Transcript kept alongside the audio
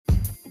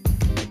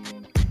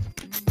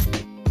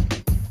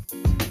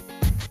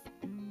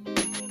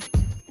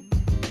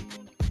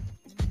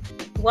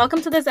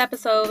Welcome to this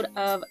episode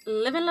of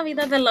Living La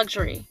Vida de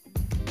Luxury,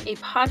 a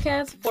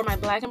podcast for my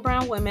Black and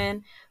Brown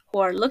women who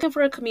are looking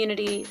for a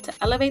community to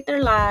elevate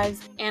their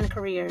lives and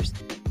careers.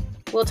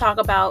 We'll talk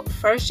about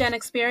first-gen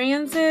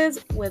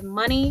experiences with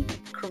money,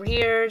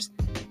 careers,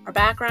 our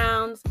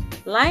backgrounds,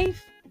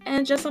 life,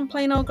 and just some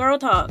plain old girl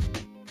talk.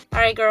 All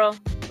right, girl,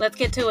 let's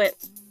get to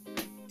it.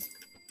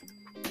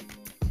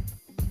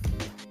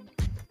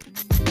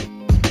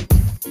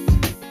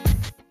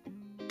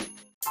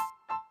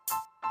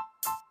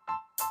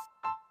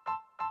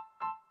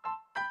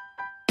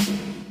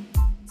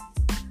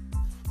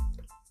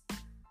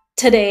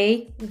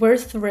 Today, we're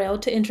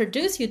thrilled to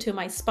introduce you to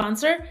my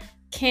sponsor,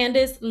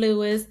 Candace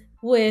Lewis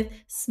with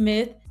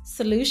Smith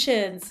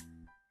Solutions.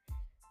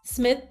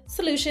 Smith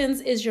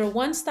Solutions is your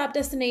one-stop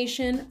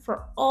destination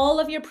for all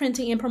of your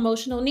printing and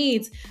promotional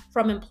needs,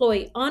 from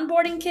employee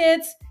onboarding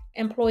kits,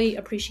 employee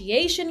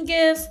appreciation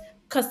gifts,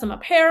 custom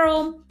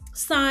apparel,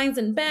 signs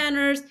and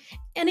banners,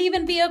 and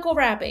even vehicle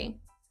wrapping.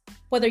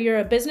 Whether you're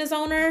a business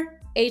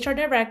owner, HR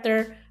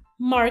director,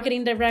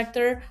 marketing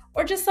director,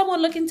 or just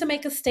someone looking to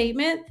make a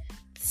statement,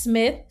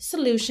 Smith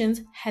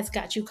Solutions has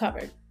got you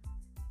covered.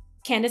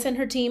 Candace and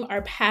her team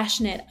are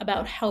passionate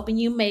about helping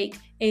you make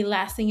a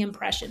lasting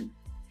impression.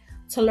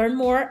 To learn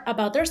more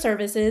about their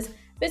services,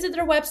 visit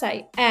their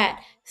website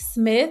at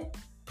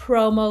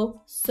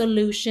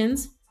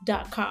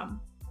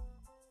smithpromosolutions.com.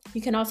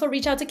 You can also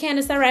reach out to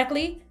Candace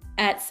directly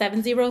at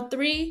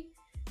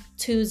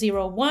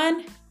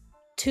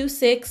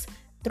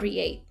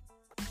 703-201-2638.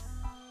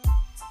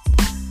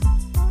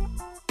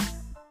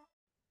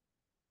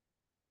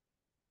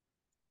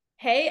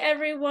 Hey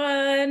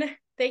everyone,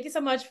 thank you so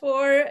much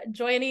for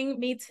joining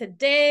me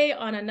today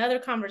on another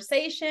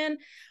conversation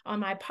on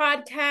my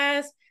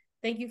podcast.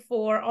 Thank you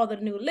for all the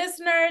new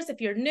listeners.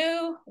 If you're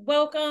new,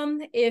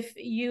 welcome. If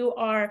you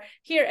are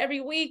here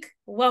every week,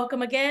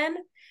 welcome again.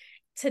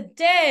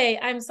 Today,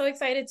 I'm so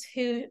excited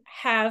to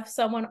have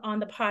someone on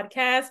the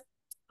podcast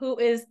who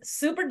is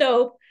super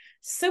dope,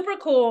 super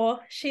cool.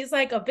 She's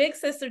like a big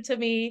sister to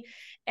me.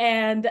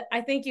 And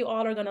I think you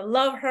all are going to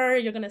love her.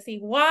 You're going to see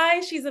why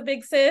she's a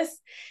big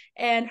sis.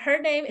 And her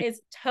name is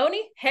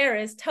Toni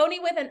Harris. Toni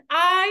with an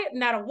I,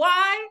 not a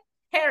Y,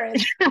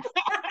 Harris. I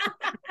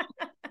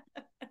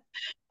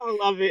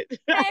love it.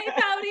 Hey,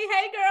 Toni.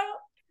 Hey, girl.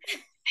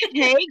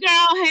 Hey,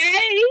 girl.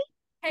 Hey.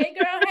 Hey,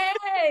 girl.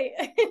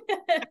 Hey.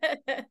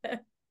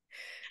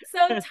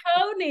 So,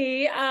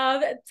 Toni,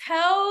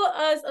 tell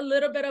us a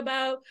little bit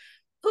about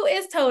who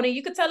is Toni.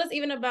 You could tell us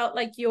even about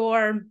like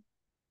your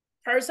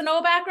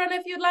personal background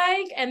if you'd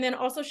like, and then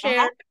also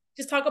share,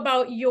 just talk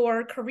about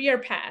your career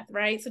path,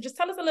 right? So just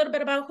tell us a little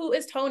bit about who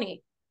is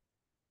Toni.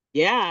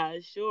 Yeah,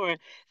 sure.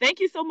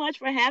 Thank you so much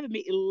for having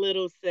me,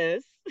 little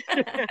sis.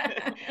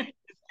 It's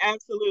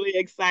absolutely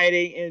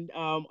exciting and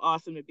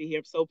awesome to be here.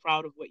 I'm so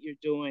proud of what you're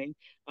doing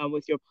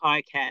with your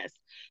podcast.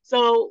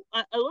 So,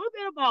 a little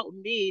bit about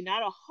me,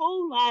 not a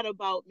whole lot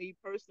about me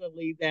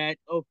personally,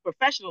 or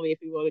professionally, if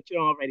you will, that you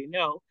don't already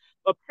know,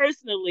 but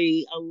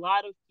personally, a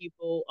lot of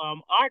people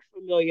aren't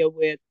familiar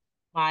with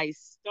my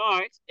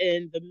start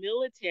in the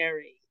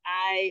military.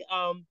 I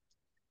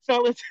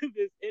fell into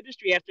this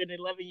industry after an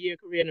 11-year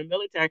career in the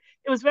military.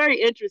 It was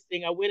very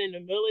interesting. I went in the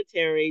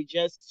military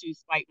just to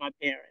spite my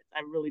parents.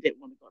 I really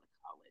didn't want to go to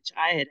college.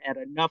 I had had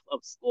enough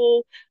of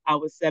school. I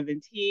was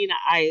 17.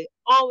 I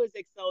always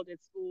excelled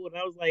at school. And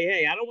I was like,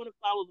 hey, I don't want to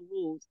follow the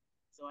rules.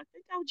 So I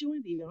think I'll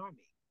join the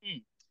Army.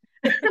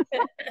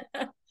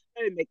 That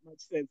didn't make much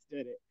sense,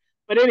 did it?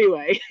 But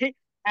anyway,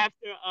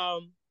 after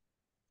an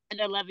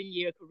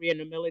 11-year career in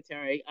the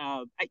military,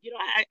 I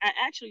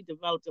actually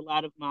developed a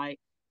lot of my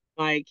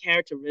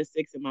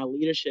characteristics and my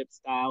leadership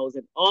styles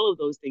and all of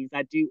those things.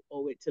 I do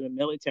owe it to the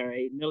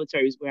military.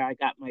 Military is where I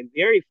got my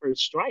very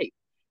first stripe,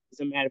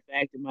 as a matter of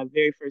fact, and my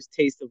very first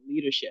taste of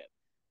leadership.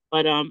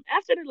 But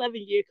after an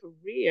 11-year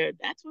career,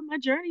 that's when my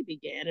journey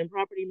began in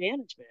property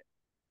management.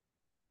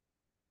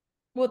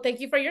 Well,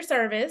 thank you for your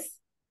service.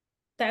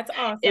 That's It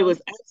awesome.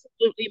 was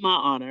absolutely my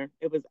honor.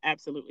 It was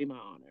absolutely my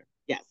honor.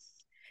 Yes.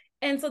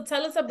 And so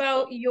tell us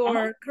about Uh-huh.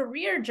 your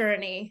career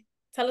journey.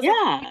 Tell us how you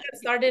Yeah. got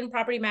started in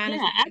property Yeah,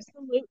 management.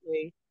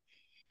 absolutely.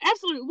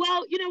 Absolutely.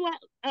 Well, you know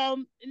what,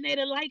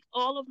 Nada, like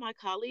all of my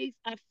colleagues,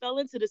 I fell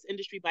into this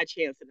industry by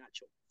chance and not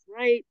choice,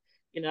 right?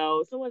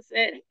 Someone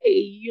said,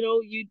 "Hey,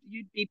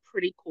 you'd be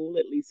pretty cool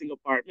at leasing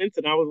apartments,"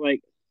 and I was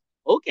like,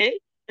 "Okay,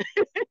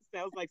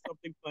 sounds like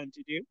something fun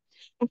to do."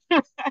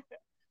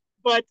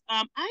 But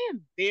I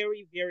am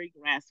very, very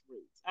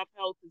grassroots. I've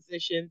held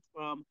positions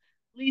from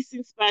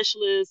leasing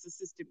specialist,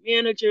 assistant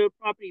manager,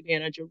 property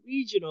manager,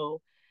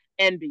 regional,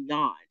 and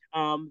beyond.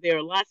 There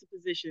are lots of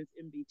positions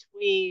in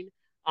between,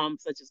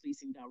 such as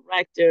leasing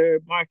director,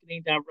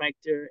 marketing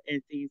director,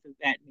 and things of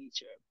that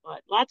nature.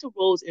 But lots of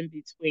roles in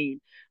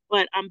between.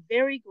 But I'm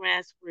very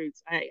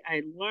grassroots.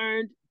 I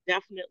learned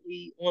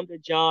definitely on the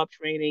job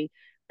training.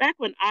 Back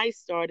when I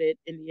started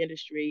in the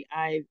industry,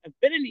 I've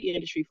been in the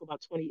industry for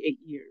about 28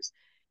 years.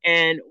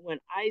 And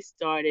when I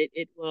started,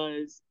 it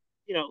was,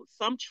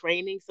 some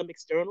training, some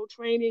external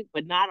training,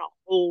 but not a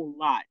whole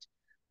lot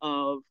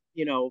of,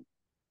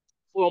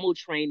 formal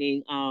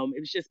training. It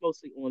was just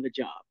mostly on the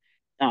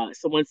job.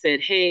 Someone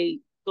said, "Hey,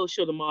 go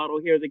show the model.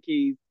 Here are the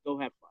keys. Go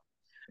have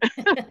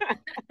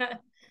fun."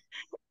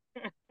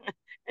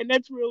 And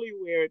that's really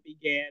where it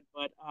began.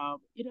 But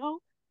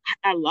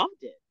I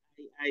loved it.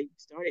 I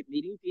started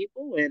meeting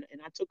people, and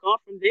I took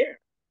off from there.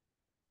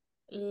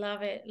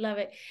 Love it, love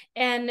it.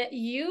 And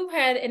you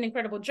had an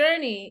incredible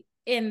journey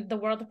in the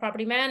world of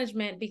property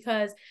management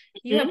because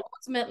you have Hmm.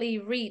 ultimately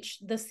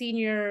reached the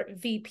senior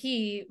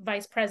VP,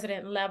 vice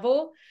president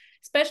level.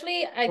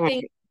 Especially, I think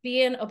Right.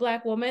 being a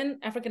Black woman,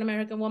 African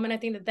American woman, I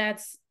think that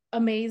that's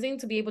amazing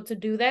to be able to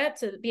do that,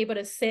 to be able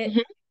to sit Hmm.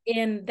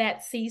 in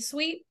that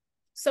C-suite.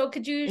 So,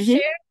 could you share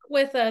Hmm.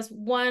 with us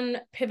one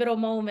pivotal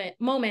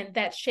moment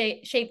that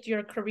shaped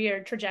your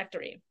career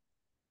trajectory?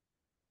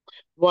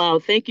 Wow,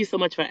 thank you so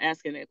much for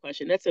asking that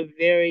question. That's a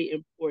very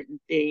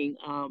important thing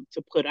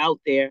to put out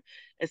there,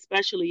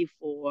 especially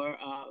for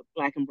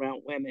Black and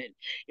Brown women.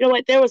 You know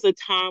what? There was a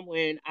time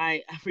when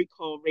I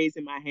recall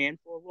raising my hand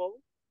for a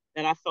role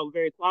that I felt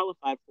very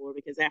qualified for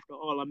because, after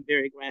all, I'm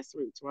very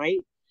grassroots, right?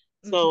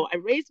 Mhm. So I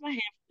raised my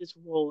hand for this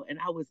role, and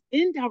I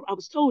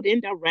was told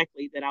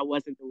indirectly that I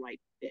wasn't the right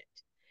fit.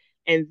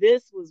 And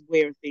this was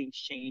where things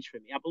changed for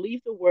me. I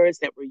believe the words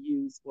that were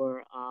used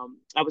were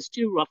I was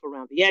too rough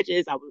around the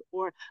edges,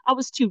 or I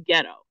was too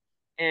ghetto.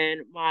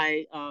 And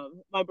my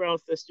brown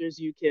sisters,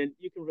 you can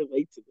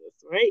relate to this,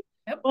 right?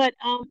 Yep. But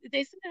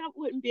they said that I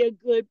wouldn't be a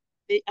good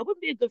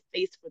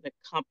face for the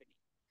company.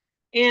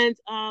 And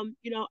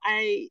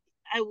I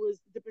was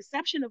the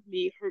perception of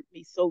me hurt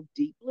me so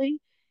deeply,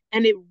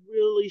 and it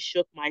really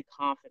shook my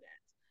confidence.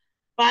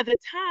 By the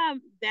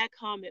time that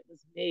comment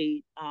was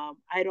made,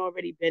 I'd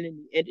already been in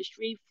the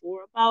industry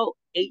for about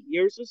 8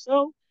 years or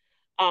so.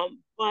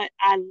 But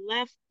I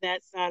left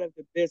that side of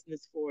the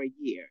business for a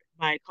year.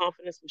 My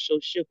confidence was so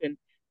shooken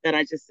that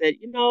I just said,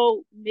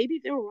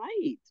 maybe they're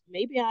right.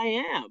 Maybe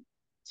I am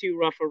too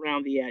rough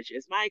around the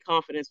edges. My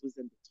confidence was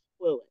in the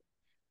toilet.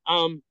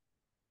 Um,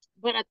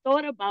 but I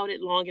thought about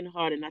it long and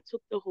hard, and I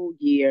took the whole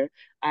year.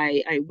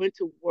 I went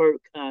to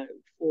work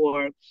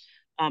for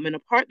an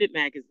apartment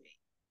magazine,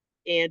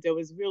 and it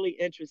was really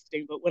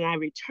interesting. But when I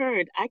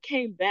returned, I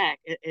came back,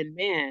 and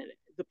man,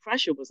 the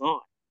pressure was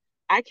on.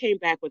 I came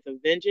back with a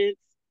vengeance.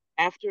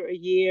 After a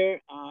year,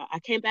 I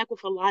came back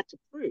with a lot to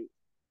prove.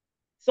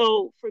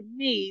 So for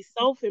me,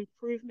 self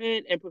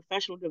improvement and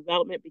professional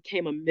development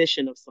became a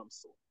mission of some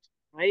sort,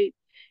 right?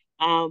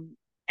 Um,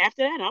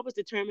 After that, I was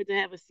determined to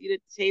have a seat at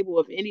the table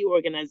of any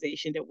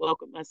organization that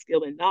welcomed my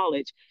skill and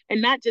knowledge,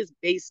 and not just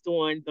based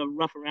on the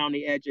rough around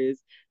the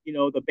edges,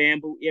 the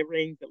bamboo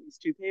earrings, at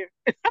least two pair.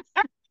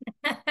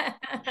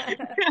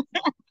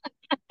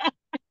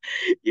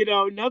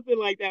 Nothing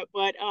like that.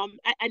 But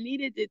I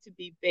needed it to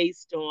be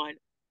based on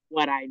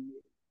what I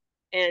knew.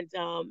 And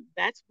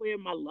that's where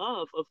my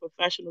love of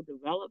professional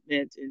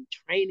development and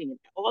training and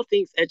all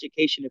things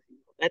education, if you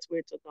will, that's where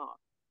it took off.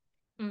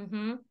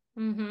 Mm-hmm.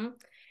 Mm-hmm.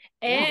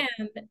 Yeah,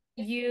 And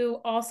you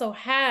also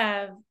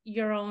have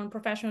your own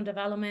professional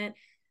development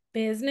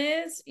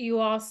business. You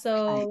I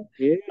also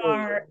do.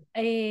 are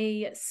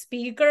a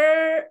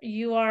speaker,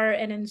 you are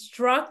an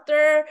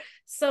instructor.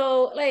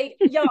 So, like,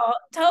 y'all,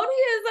 Toni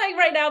is like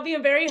right now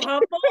being very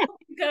humble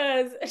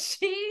because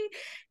she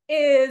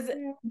is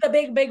Yeah. the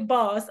big, big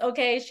boss.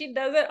 Okay. She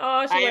does it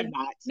all, she I wears am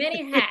not.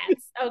 many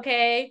hats.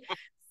 Okay.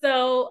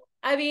 So,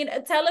 I mean,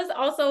 tell us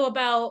also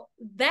about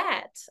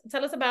that.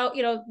 Tell us about,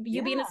 you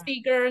being a Yeah,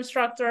 speaker,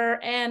 instructor,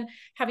 and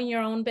having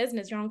your own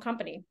business, your own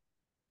company.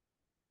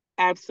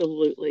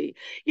 absolutely.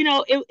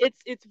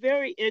 It's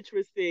very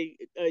interesting.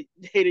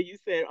 Dana, you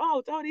said,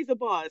 "Oh, Tony's a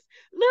boss."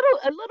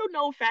 A little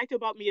known fact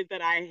about me is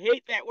that I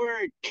hate that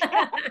word.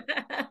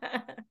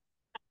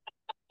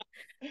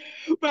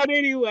 But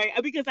anyway,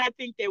 because I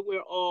think that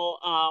we're all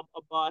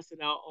a boss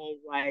in our own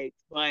right.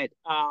 But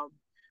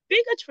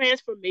being a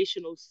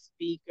transformational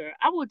speaker,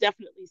 I will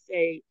definitely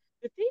say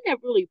the thing that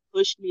really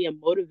pushed me and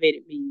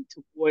motivated me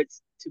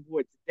towards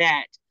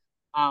that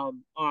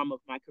arm of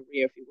my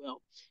career, if you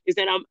will, is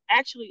that I'm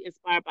actually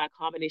inspired by a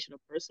combination of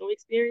personal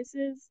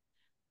experiences,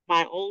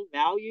 my own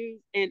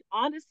values, and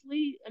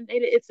honestly,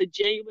 it's a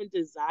genuine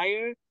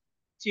desire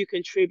to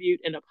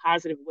contribute in a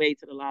positive way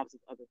to the lives of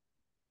others,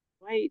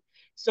 right?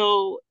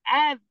 So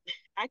I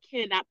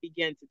cannot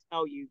begin to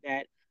tell you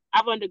that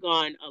I've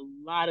undergone a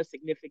lot of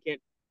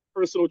significant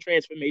personal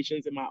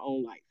transformations in my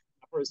own life,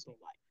 my personal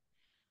life.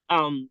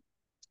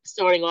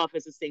 Starting off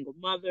as a single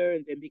mother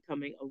and then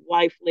becoming a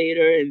wife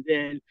later, and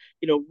then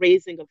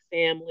raising a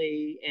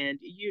family, and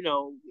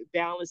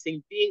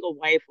balancing being a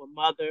wife or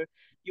mother.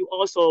 You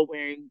also are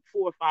wearing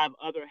four or five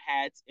other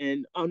hats,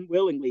 and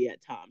unwillingly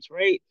at times,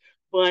 right?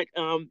 But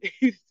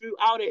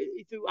throughout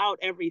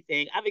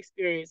everything, I've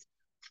experienced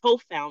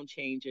profound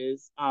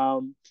changes.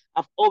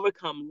 I've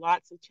overcome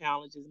lots of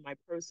challenges in my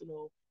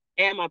personal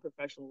and my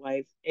professional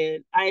life,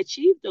 and I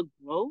achieved a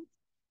growth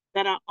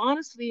that I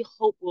honestly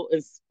hope will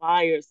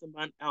inspire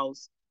someone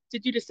else to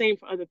do the same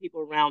for other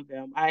people around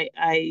them.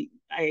 I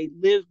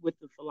live with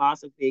the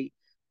philosophy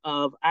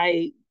of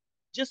I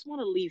just want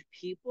to leave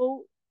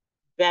people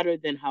better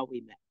than how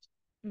we met.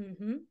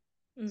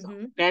 Mm-hmm. So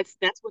Mm-hmm. that's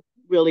what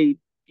really,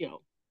 you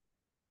know,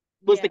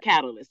 was Yeah, the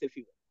catalyst, if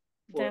you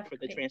will, for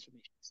the definitely.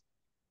 transformation.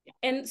 Yeah,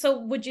 And so,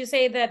 would you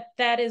say that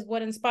that is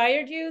what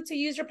inspired you to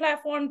use your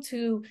platform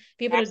to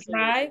be able to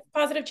drive absolutely.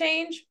 positive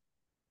change?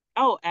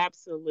 Oh,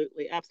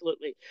 absolutely,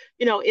 absolutely.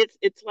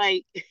 It's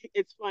like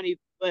it's funny,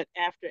 but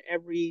after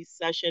every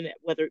session,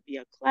 whether it be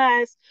a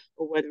class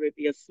or whether it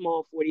be a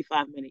small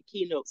 45-minute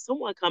keynote,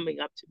 someone coming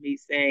up to me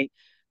saying,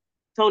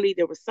 Toni,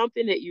 there was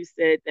something that you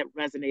said that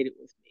resonated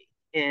with me.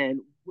 And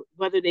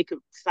whether they could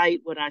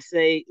recite what I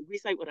said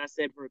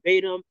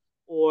verbatim,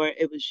 or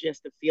it was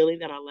just the feeling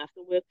that I left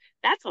them with,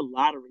 that's a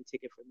lottery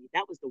ticket for me.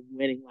 That was the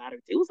winning lottery.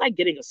 It was like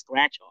getting a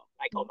scratch off.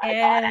 Like, oh my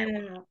God, I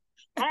won. Yeah.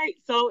 Right.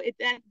 So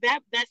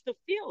that's the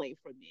feeling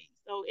for me.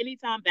 So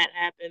anytime that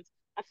happens,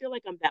 I feel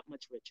like I'm that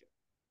much richer.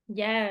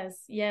 Yes,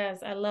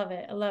 yes, I love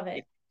it. I love Yeah.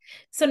 it.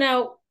 So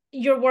now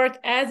your work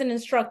as an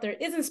instructor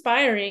is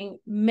inspiring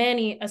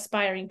many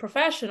aspiring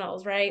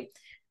professionals, right?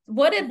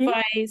 What Mhm.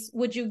 advice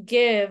would you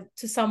give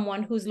to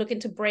someone who's looking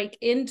to break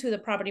into the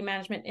property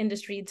management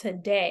industry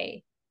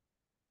today?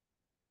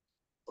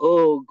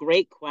 Oh,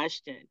 great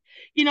question.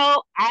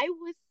 I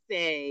would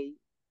say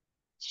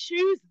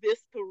choose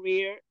this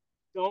career.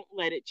 Don't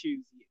let it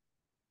choose you.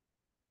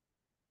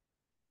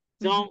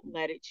 Don't Mm-hmm.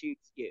 let it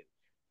choose you.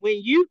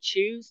 When you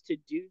choose to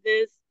do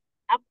this,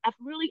 I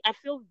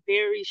feel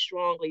very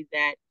strongly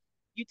that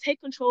you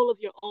take control of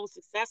your own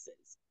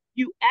successes.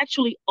 You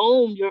actually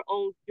own your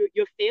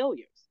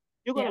failures.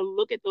 You're going Yeah. to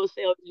look at those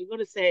failures. You're going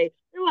to say,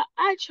 you know what,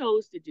 I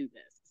chose to do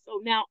this.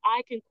 So now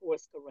I can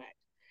course correct.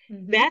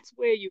 Mm-hmm. That's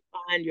where you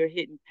find your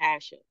hidden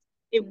passions.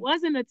 It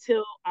wasn't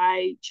until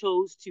I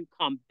chose to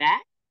come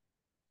back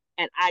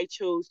and I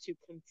chose to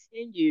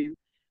continue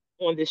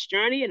on this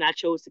journey and I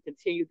chose to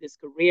continue this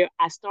career,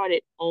 I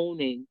started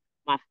owning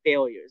my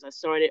failures. I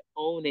started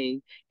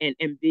owning and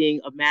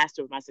being a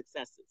master of my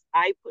successes.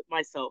 I put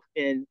myself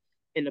in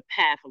the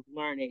path of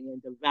learning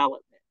and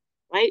development,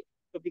 right?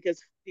 But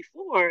because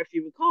before, if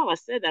you recall, I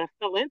said that I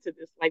fell into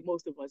this like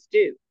most of us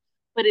do.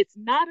 But it's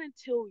not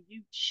until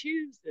you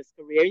choose this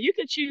career, you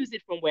can choose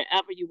it from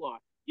wherever you are.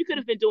 You could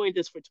have been doing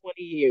this for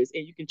 20 years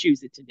and you can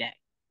choose it today.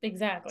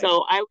 Exactly.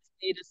 So I would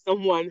say to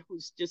someone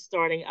who's just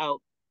starting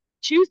out,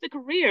 choose the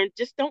career and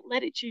just don't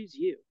let it choose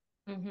you.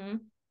 Mm-hmm.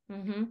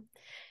 Mm-hmm.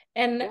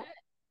 And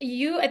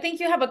Yeah. I think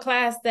you have a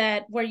class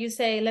that where you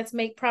say, let's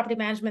make property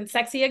management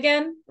sexy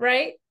again,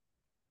 right?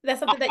 That's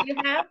something that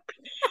you have.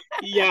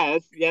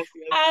 Yes, yes,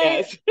 yes, I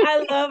yes.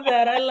 I love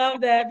that. I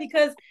love that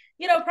because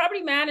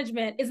property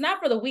management is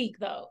not for the weak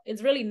though.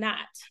 It's really not.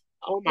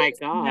 Oh my It's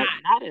God, not.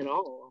 not at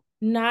all.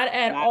 Not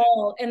at Not at all.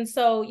 all. And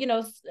so,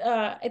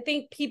 I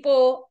think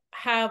people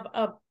have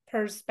a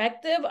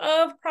perspective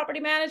of property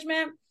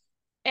management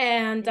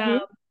and Hmm.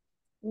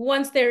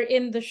 once they're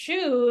in the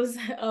shoes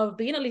of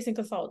being a leasing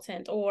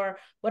consultant or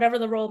whatever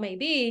the role may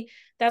be,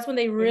 that's when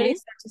they really Hmm.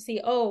 start to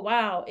see, oh,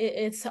 wow,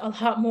 it's a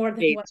lot more than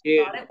They what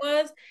I thought do. it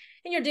was.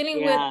 And you're dealing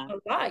with Yeah.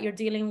 a lot. You're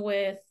dealing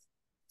with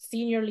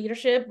senior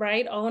leadership,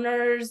 right?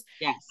 Owners.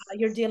 Yes.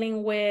 You're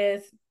dealing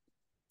with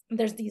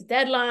there's these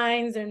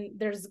deadlines and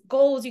there's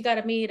goals you got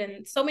to meet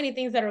and so many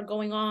things that are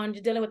going on.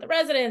 You're dealing with the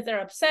residents, they're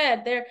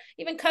upset, they're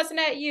even cussing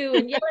at you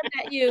and yelling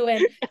at you,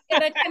 and you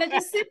gotta kind of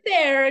just sit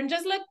there and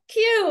just look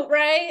cute,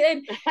 right?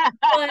 And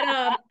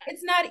but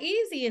it's not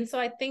easy. And so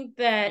I think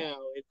that No,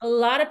 it's a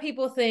lot of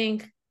people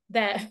think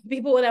that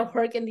people that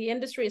work in the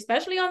industry,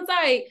 especially on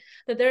site,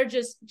 that they're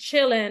just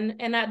chilling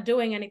and not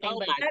doing anything, oh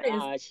but my that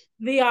is gosh.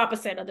 the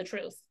opposite of the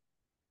truth.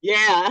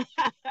 Yeah.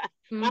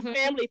 My Mm-hmm.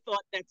 family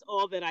thought that's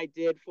all that I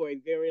did for a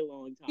very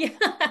long Yeah.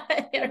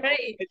 time.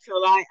 Right.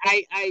 Until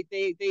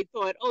they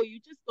thought, oh, you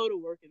just go to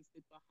work and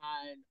sit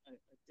behind a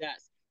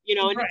desk,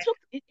 and Right.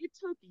 it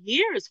took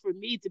years for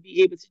me to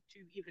be able to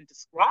even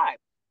describe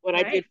what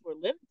I Right. did for a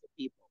living to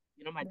people.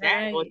 My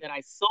dad thought Right. that I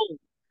sold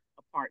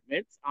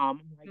apartments. I'm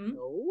like, Mm-hmm.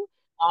 no.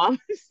 So I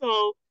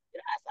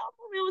said,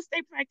 I'm a real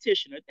estate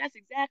practitioner. That's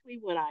exactly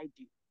what I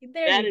do.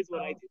 There That you is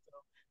what I go. do. So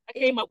I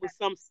came up with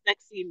Exactly. some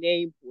sexy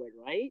name for it,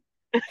 right?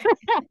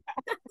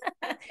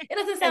 It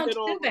doesn't And sound it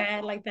all too worked bad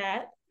out. like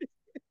that.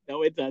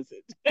 No, it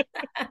doesn't.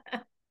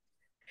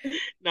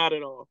 Not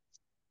at all.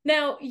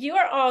 Now, you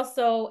are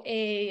also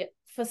a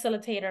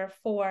facilitator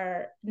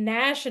for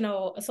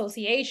national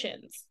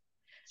associations.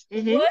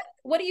 Hmm.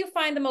 What do you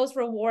find the most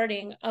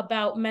rewarding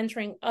about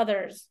mentoring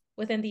others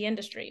within the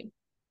industry?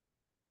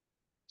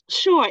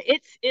 Sure.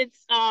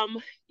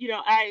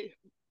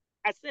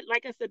 I said,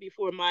 like I said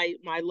before, my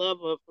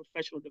love of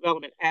professional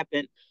development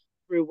happened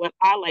through what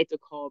I like to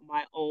call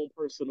my own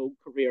personal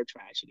career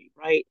tragedy,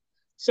 right?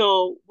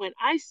 So when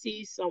I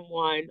see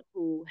someone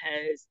who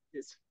has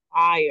this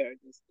fire,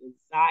 this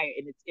desire,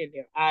 and it's in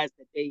their eyes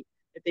that they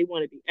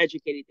want to be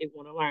educated, they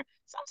want to learn.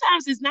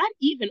 Sometimes it's not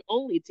even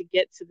only to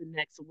get to the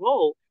next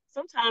role.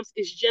 Sometimes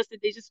it's just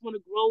that they just want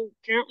to grow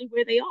currently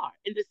where they are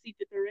in the seat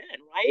that they're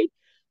in, right?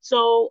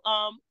 So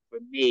for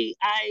me,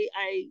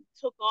 I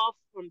took off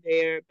from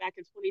there back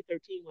in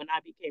 2013 when I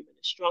became an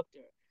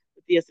instructor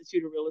with the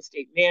Institute of Real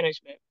Estate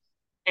Management.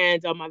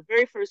 And my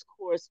very first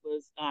course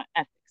was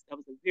ethics. That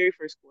was the very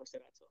first course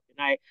that I took,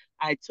 and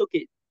I took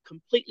it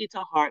completely to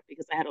heart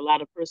because I had a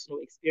lot of personal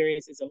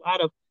experiences, a lot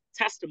of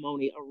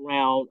testimony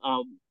around,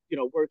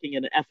 working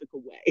in an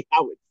ethical way. I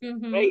would say,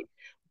 Mm-hmm. right?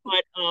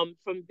 But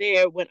from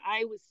there, when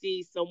I would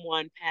see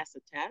someone pass a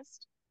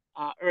test,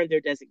 earn their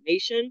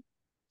designation,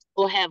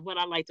 or have what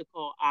I like to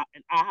call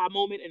an aha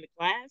moment in the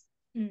class,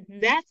 Mm-hmm.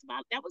 that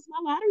was my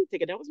lottery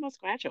ticket. That was my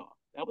scratch off.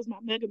 That was my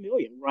mega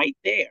million right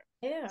there.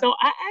 Yeah. So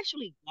I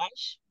actually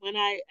gush when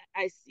I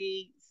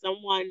see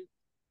someone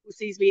who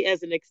sees me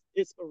as an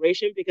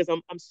inspiration, because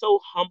I'm so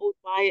humbled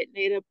by it,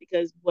 Nada.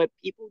 Because what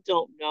people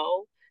don't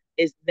know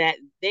is that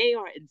they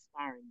are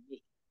inspiring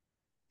me.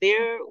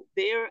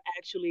 They're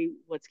actually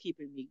what's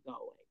keeping me going.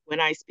 When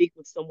I speak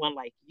with someone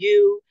like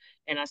you,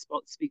 and I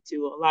speak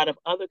to a lot of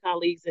other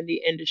colleagues in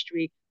the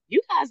industry,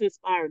 you guys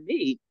inspire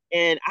me,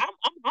 and I'm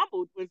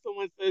humbled when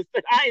someone says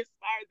that I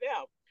inspire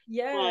them.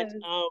 But Yes.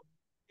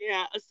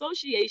 yeah,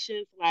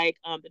 associations like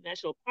the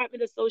National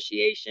Apartment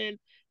Association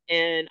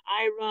and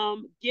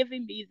IRUM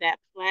giving me that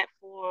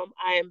platform,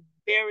 I am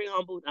very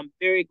humbled. I'm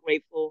very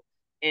grateful,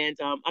 and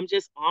I'm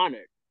just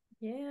honored.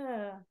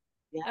 Yeah.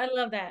 Yeah. I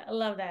love that. I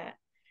love that.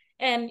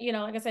 And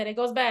like I said, it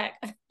goes back.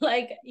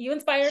 Like you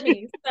inspired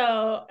me.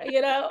 So,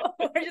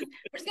 we're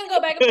just gonna go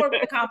back and forth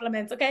with the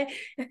compliments, okay?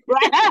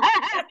 Right.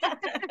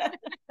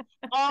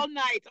 All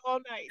night, all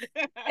night.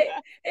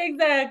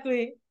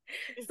 Exactly.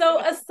 So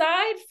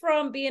aside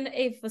from being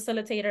a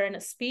facilitator and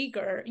a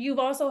speaker, you've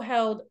also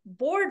held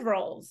board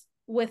roles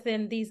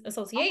within these Uh-huh.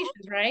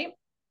 associations, right?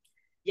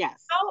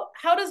 Yes.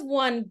 How does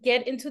one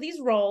get into these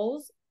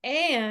roles,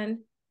 and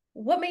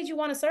what made you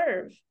want to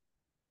serve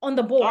on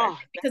the board? Oh,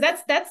 Because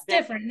that's that's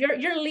different.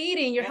 You're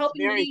leading, you're that's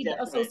helping very lead the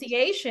different.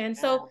 association.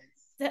 So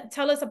Yes.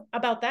 tell us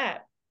about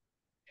that.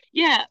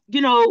 Yeah,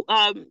 in all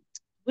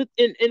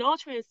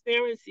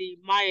transparency,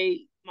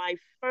 my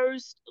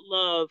first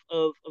love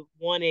of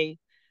wanting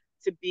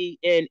to be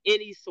in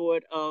any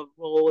sort of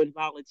role in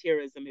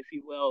volunteerism, if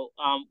you will,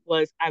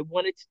 was I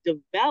wanted to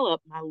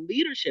develop my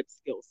leadership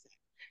skill set,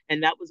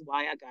 and that was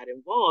why I got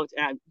involved.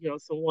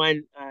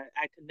 Someone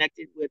I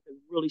connected with, a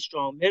really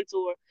strong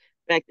mentor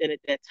back then at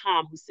that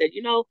time, who said,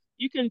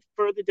 you can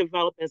further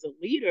develop as a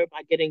leader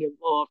by getting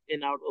involved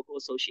in our local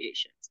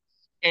associations.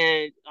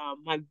 And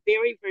my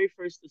very, very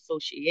first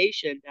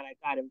association that I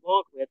got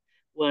involved with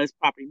was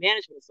Property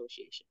Management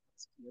Association,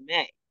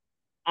 PMA.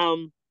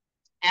 Um,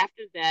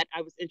 After that,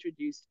 I was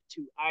introduced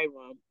to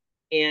IRUM,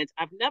 and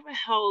I've never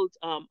held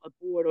a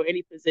board or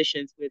any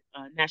positions with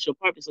National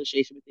Apartment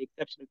Association, with the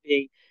exception of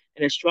being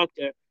an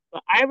instructor.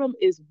 But IRUM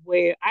is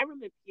where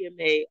IRUM and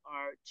PMA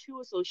are two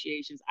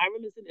associations.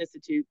 IRUM is an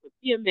institute, but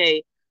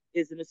PMA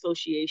is an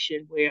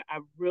association where I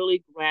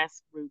really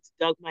grassroots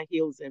dug my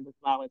heels in with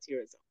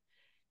volunteerism.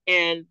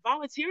 And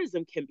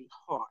volunteerism can be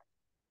hard.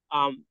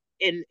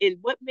 And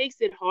what makes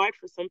it hard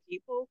for some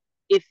people,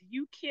 if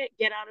you can't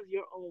get out of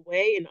your own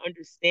way and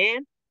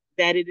understand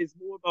that it is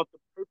more about the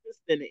purpose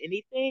than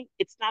anything,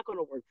 it's not going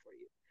to work for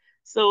you.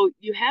 So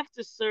you have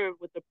to serve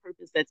with a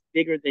purpose that's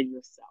bigger than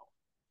yourself.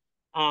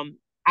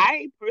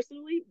 I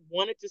personally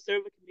wanted to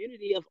serve a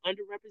community of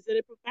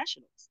underrepresented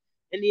professionals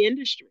in the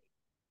industry.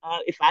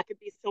 If I could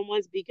be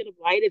someone's beacon of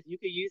light, if you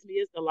could use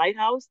me as the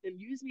lighthouse, then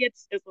use me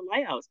as the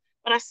lighthouse.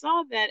 But I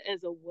saw that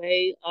as a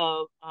way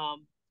of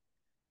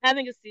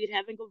having a seat,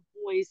 having a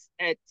voice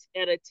at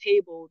a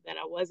table that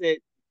I was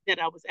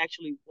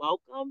actually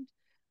welcomed,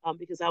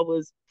 because I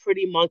was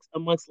pretty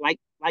amongst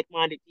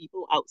like-minded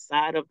people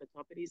outside of the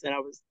companies that I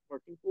was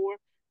working for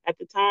at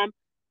the time.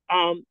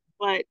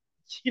 But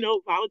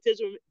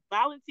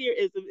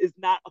volunteerism is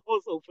not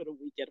also for the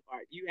weak at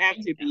heart. You have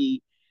to Yeah.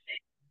 be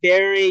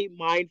very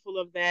mindful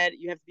of that.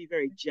 You have to be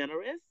very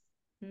generous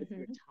with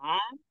your Mm-hmm.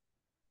 time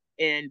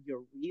and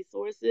your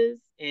resources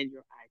and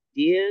your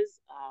ideas.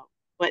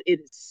 But it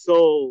is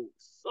so,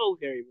 so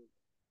very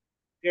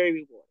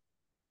rewarding.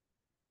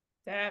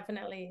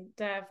 Definitely,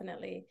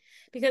 definitely.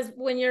 Because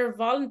when you're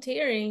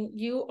volunteering,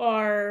 you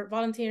are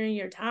volunteering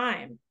your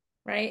time,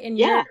 right? And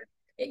you're Yeah,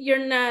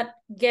 you're not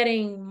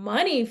getting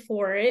money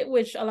for it,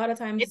 which a lot of it's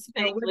times,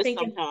 we're thankless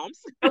thinking,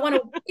 sometimes. I want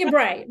to, yeah,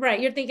 right,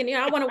 right. You're thinking,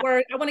 I want to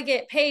work, I want to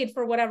get paid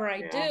for whatever I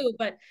Yeah, do,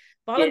 but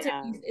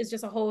volunteering yeah, is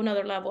just a whole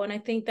nother level. And I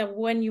think that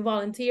when you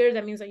volunteer,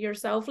 that means that you're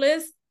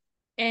selfless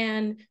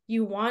and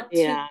you want to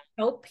yeah.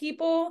 help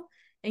people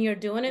and you're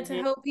doing it to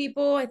Hmm. help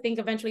people. I think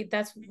eventually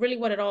that's really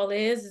what it all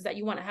is that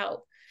you want to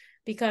help,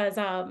 because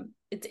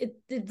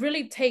it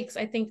really takes,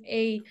 I think,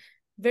 a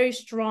very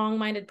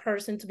strong-minded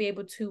person to be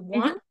able to Hmm.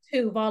 want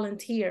to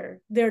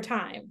volunteer their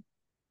time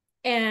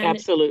and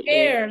Absolutely.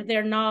 share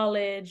their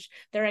knowledge,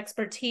 their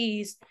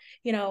expertise,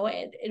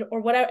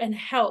 or whatever, and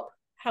help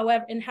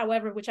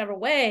however whichever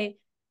way.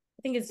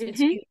 I think it's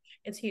Hmm. huge.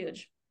 It's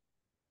huge.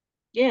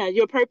 Yeah,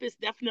 your purpose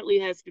definitely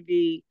has to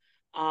be,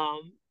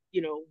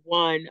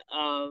 one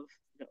of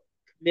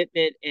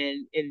commitment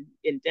and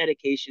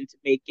dedication to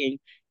making Mhm.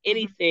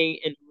 anything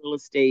in the real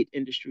estate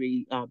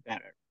industry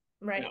better.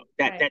 Right,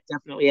 That right, that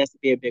definitely has to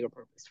be a bigger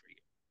purpose for you.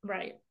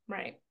 right,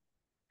 right.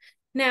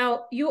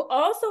 Now, you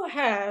also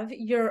have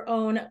your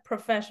own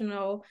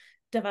professional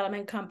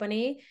development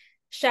company.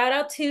 Shout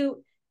out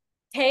to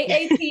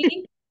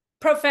KAT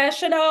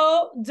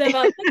Professional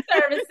Development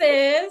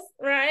Services,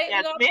 right? We're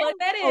Yes, gonna plug ma'am.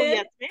 that Oh, in.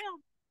 yes, ma'am.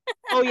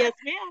 Oh, yes,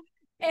 ma'am.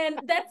 And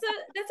that's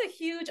a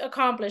huge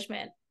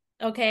accomplishment.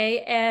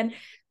 Okay. And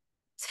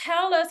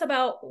tell us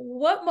about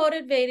what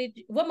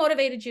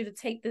motivated you to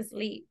take this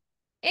leap.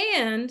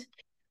 And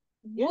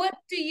Yeah. what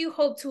do you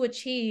hope to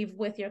achieve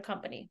with your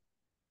company?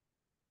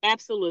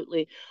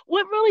 Absolutely.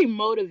 What really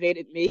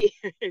motivated me,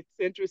 it's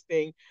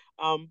interesting.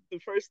 The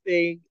first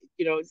thing,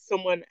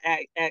 someone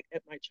at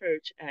my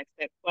church asked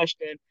that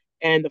question.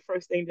 And the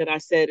first thing that I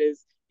said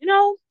is,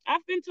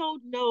 I've been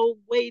told no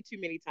way too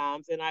many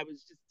times, and I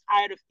was just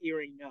tired of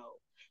hearing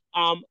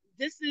no.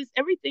 This is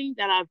everything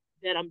that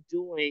I'm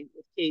doing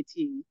with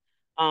KT,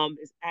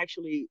 is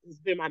actually has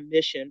been my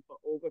mission for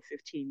over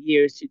 15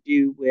 years to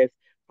do with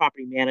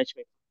property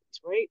management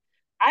companies, right?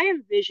 I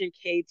envision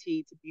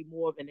KT to be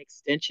more of an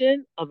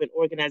extension of an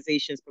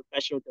organization's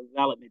professional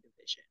development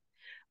division,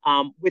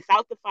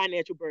 without the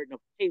financial burden of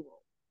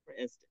payroll, for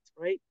instance,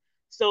 right?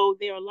 So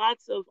there are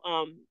lots of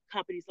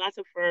companies, lots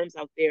of firms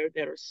out there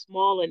that are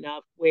small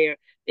enough where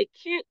they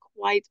can't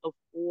quite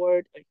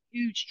afford a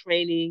huge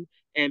training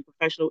and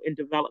professional and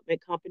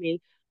development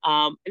company.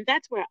 And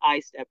that's where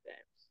I step in.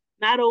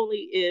 Not only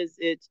is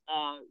it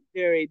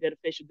very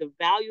beneficial, the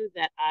value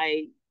that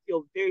I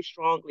feel very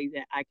strongly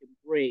that I can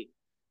bring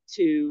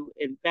to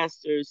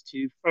investors,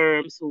 to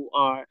firms who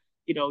are,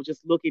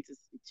 just looking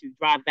to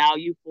drive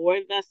value for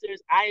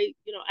investors. I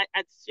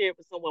share it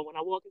with someone when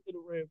I walk into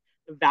the room,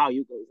 the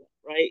value goes up,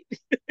 right?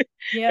 That's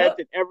Yep.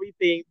 in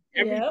everything,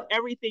 Yep.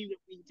 everything that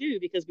we do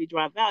because we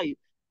drive value.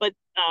 But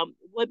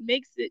what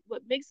makes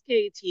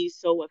KT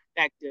so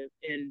effective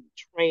in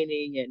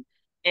training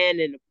and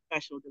in the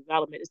professional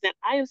development is that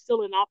I am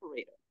still an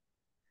operator.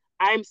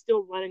 I'm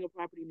still running a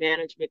property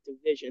management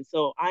division.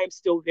 So I'm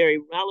still very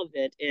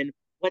relevant in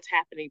what's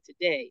happening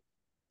today,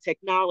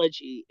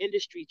 technology,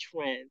 industry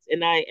trends,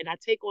 and I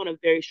take on a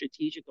very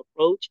strategic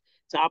approach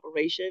to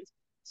operations.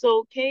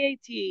 So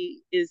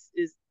KAT is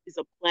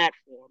a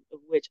platform of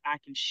which I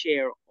can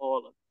share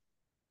all of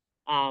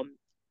it.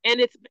 And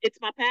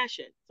it's my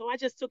passion. So I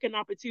just took an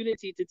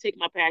opportunity to take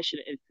my passion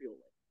and fuel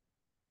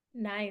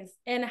it. Nice.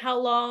 And how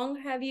long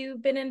have you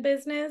been in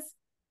business?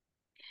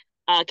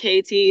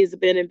 KAT has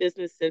been in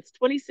business since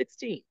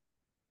 2016.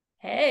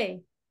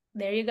 Hey,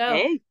 there you go.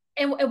 Hey,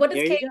 And what does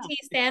there you go.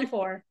 KT stand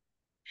for?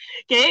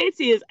 KAT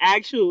is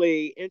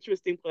actually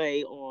interesting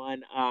play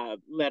on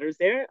letters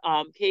there.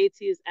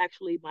 KAT is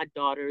actually my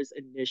daughter's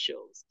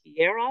initials,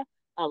 Kiera,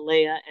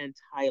 Alea, and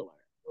Tyler.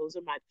 Those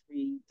are my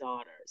three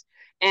daughters.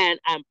 And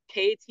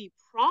KAT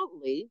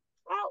proudly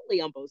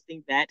I'm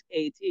boasting that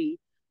KAT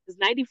is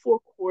 94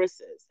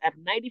 courses. I have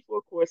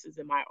 94 courses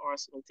in my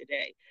arsenal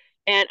today.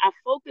 And I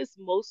focus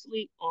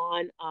mostly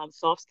on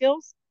soft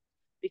skills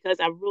because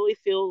I really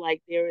feel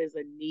like there is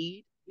a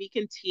need. We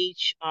can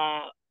teach,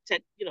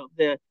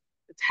 the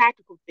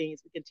tactical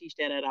things. We can teach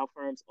that at our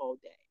firms all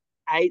day.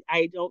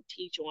 I don't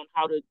teach on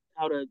how to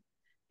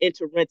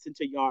enter rents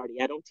into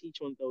Yardi. I don't teach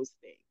on those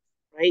things,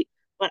 right?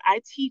 But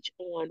I teach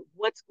on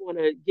what's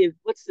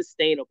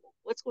sustainable,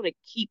 what's going to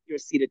keep your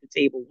seat at the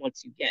table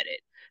once you get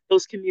it.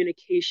 Those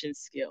communication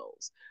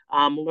skills,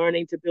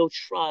 learning to build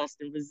trust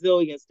and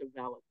resilience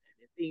development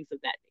and things of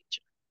that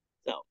nature.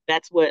 So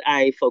that's what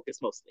I focus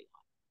mostly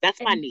on. That's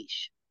my And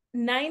niche.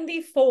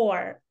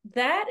 94.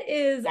 That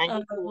is a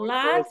 94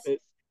 lot. courses.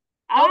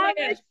 Oh my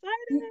I'm gosh.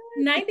 excited.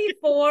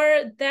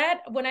 94,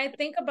 that when I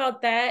think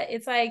about that,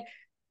 it's like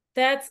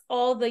that's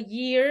all the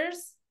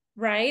years,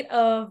 right,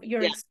 of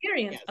your Yes,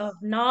 experience, yes, of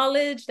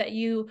knowledge that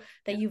you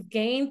that yes, you've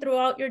gained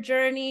throughout your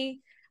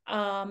journey.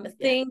 yes.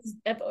 Things,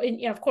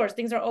 of course,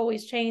 things are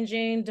always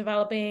changing,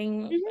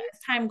 developing Hmm. as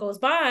time goes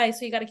by.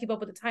 So you got to keep up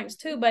with the times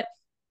too. But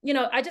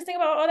I just think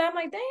about all that. I'm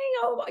like, dang,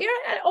 oh, you're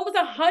at almost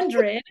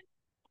 100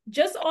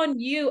 just on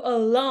you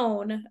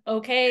alone.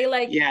 Okay,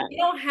 like Yeah. you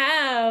don't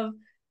have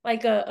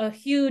like a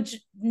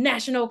huge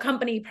national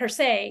company per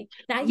se,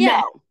 not yet,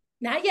 No,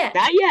 not yet.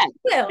 not yet.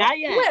 Will, Not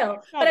yet. will.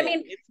 It's But I coming.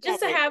 mean, It's just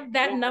to coming. have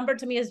that Yeah. number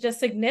to me is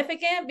just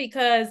significant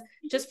because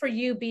Mhm. just for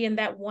you being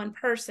that one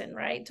person,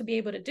 right, to be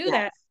able to do Yes,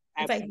 that,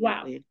 it's like,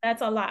 wow, absolutely.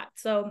 that's a lot.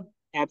 So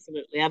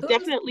Absolutely. I've kudos to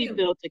definitely you.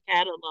 built a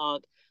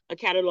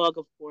catalog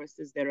of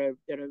courses that are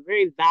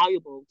very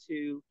valuable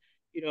to,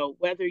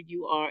 whether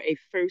you are a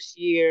first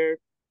year,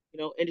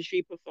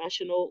 industry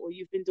professional or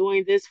you've been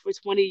doing this for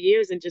 20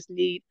 years and just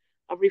need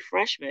a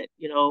refreshment,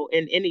 in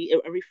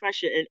a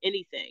refresher in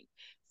anything.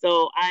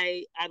 So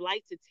I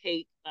like to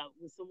take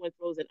when someone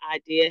throws an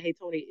idea, hey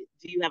Tony,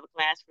 do you have a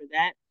class for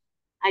that?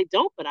 I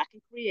don't, but I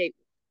can create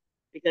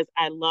because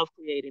I love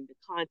creating the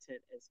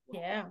content as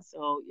well. Yeah.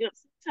 So,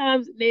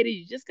 sometimes, Nada,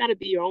 you just got to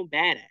be your own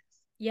badass.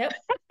 Yep.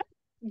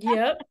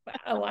 Yep.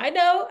 Oh, I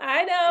know.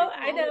 I know.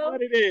 You I call it know.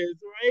 what it is,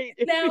 right?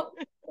 Now,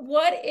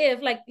 what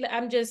if, like,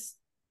 I'm just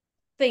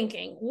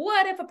thinking,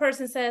 what if a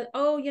person says,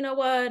 oh, you know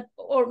what?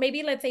 Or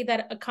maybe let's say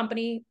that a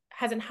company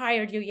hasn't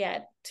hired you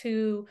yet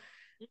to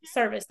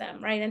service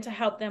them, right? And to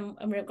help them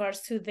in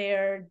regards to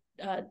their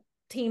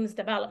team's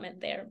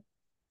development there.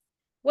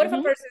 What if a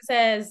Mm-hmm. person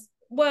says,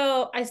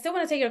 Well, I still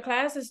want to take your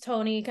classes,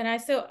 Toni. Can I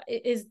still,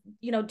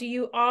 do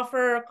you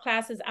offer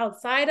classes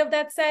outside of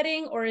that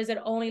setting, or is it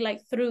only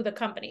like through the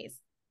companies?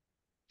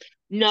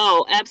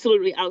 No,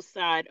 absolutely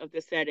outside of the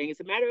setting.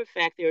 As a matter of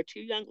fact, there are two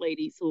young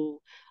ladies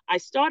who I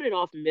started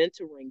off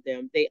mentoring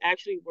them. They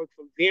actually work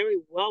for very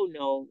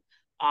well-known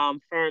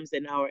firms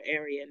in our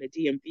area, in the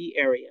DMV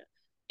area.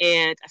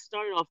 And I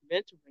started off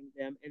mentoring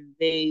them, and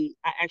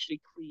I actually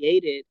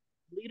created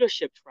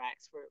leadership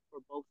tracks for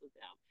both of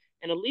them.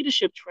 And a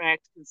leadership track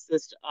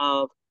consists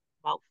of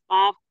about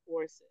 5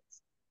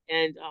 courses.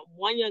 And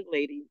one young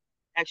lady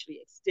actually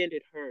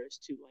extended hers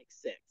to like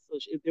 6. So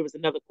there was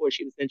another course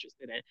she was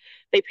interested in.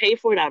 They pay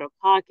for it out of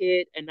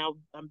pocket, and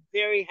I'm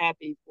very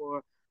happy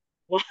for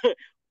one,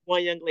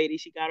 one young lady.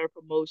 She got her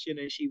promotion,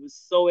 and she was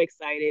so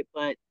excited.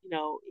 But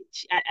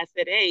I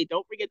said, "Hey,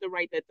 don't forget to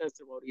write that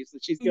testimony." So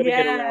she's gonna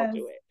get around Yes.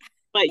 to it.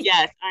 But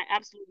yes, I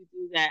absolutely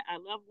do that. I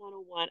love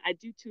one-on-one. I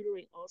do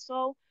tutoring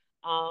also.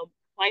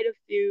 Quite a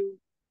few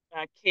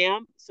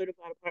CAM,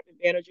 certified apartment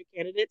manager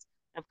candidates,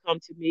 have come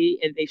to me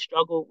and they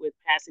struggle with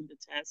passing the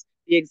test,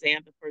 the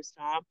exam the first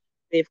time.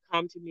 They've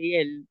come to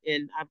me,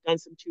 and I've done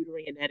some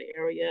tutoring in that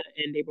area,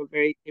 and they were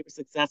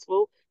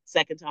successful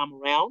second time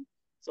around.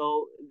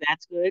 So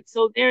that's good.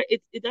 So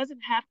it doesn't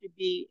have to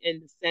be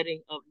in the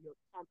setting of your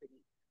company.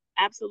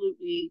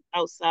 Absolutely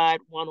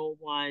outside,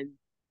 one-on-one,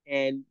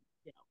 and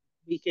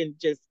we can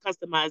just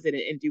customize it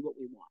and do what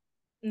we want,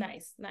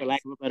 Nice, for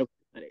lack nice. of a better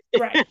way to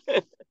Right. put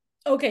it.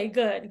 Okay,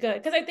 good, good.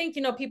 Because I think,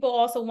 people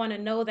also want to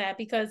know that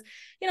because,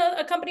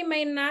 a company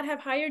may not have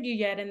hired you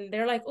yet. And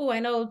they're like, oh, I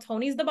know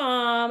Toni's the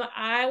bomb.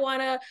 I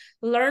want to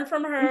learn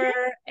from her.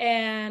 Mhm.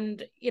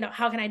 And,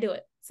 how can I do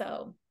it?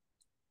 So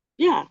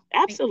Yeah, thanks for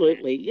that.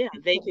 absolutely. Yeah,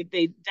 they Cool. could.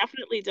 They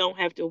definitely don't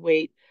have to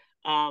wait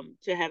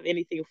to have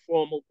anything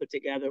formal put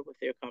together with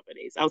their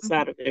companies. Mhm,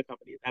 Outside of their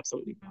companies,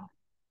 absolutely mhm. fine.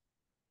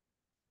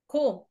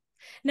 Cool.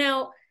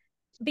 Now,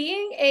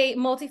 being a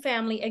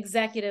multifamily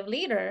executive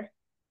leader,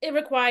 it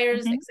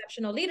requires Mhm.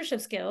 exceptional leadership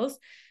skills.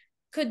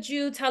 Could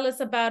you tell us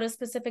about a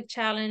specific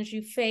challenge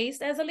you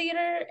faced as a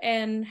leader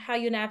and how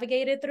you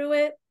navigated through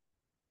it?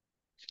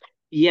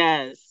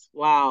 Yes.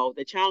 Wow.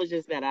 The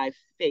challenges that I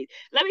face.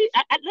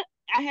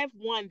 I have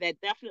one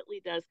that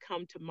definitely does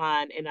come to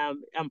mind, and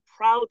I'm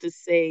proud to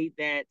say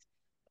that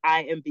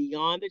I am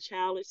beyond the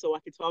challenge, so I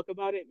can talk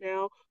about it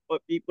now.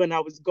 But when I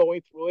was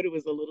going through it,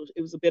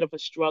 it was a bit of a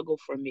struggle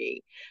for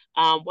me.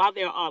 While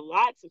there are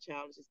lots of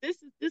challenges, this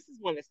is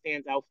one that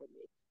stands out for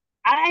me.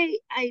 I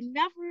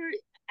never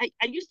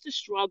I used to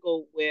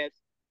struggle with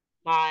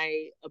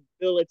my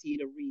ability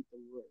to read the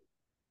room.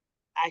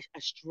 I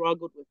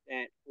struggled with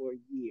that for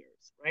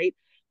years, right?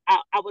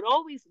 I would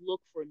always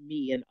look for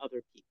me in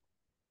other people.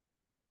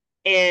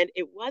 And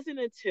it wasn't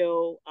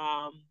until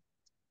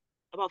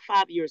about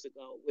 5 years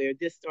ago where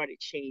this started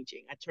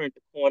changing. I turned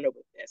the corner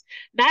with this.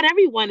 Not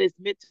everyone is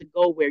meant to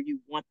go where you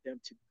want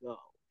them to go.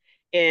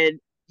 And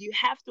you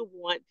have to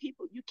want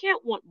people, you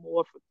can't want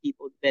more for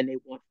people than they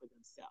want for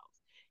themselves.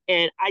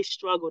 And I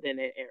struggled in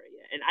that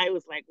area. And I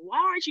was like, why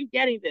aren't you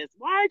getting this?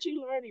 Why aren't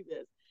you learning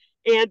this?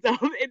 And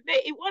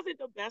it wasn't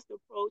the best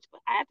approach,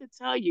 but I have to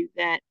tell you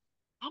that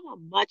I'm a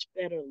much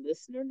better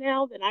listener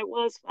now than I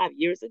was 5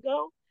 years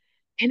ago.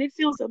 And it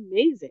feels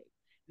amazing.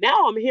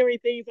 Now I'm hearing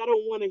things I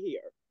don't want to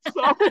hear.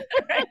 So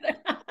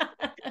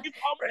it's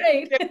almost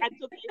as Right.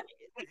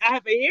 if I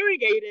have a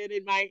hearing aid in,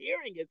 and my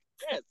hearing is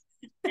this,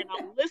 and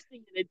I'm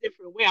listening in a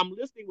different way. I'm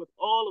listening with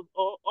all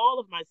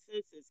of my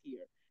senses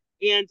here,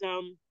 and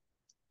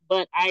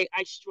but I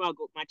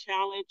struggled. My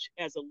challenge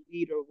as a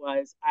leader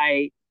was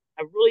I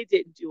really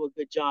didn't do a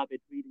good job at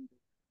reading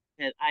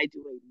them, and I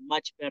do a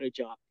much better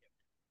job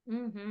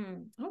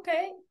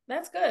Okay,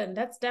 that's good.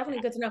 That's there. definitely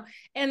Yeah. good to know.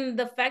 And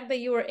the fact that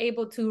you were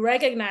able to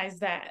recognize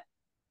that,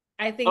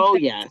 I think Oh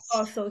that's yes,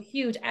 also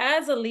huge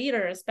as a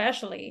leader,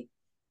 especially.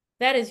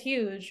 That is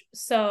huge.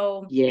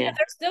 So yeah, yeah,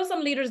 there's still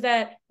some leaders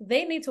that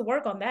they need to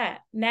work on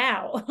that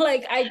now.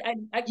 Like I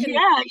can yeah, think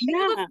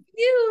of a yeah.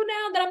 few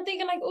now that I'm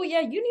thinking like, oh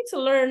yeah, you need to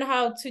learn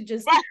how to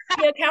just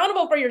be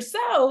accountable for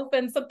yourself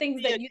and some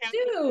things The that you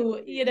do,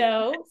 accountability.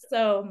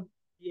 So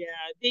Yeah,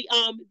 the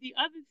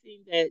other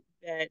thing that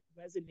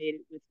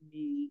resonated with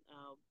me,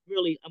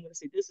 really, I'm going to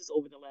say this is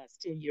over the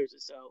last 10 years or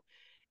so,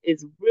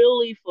 is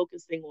really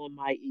focusing on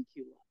my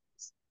EQ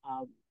levels.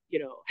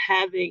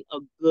 Having a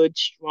good,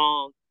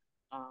 strong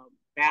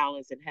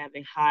balance and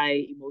having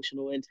high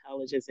emotional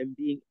intelligence and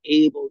being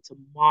able to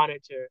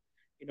monitor,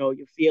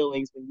 your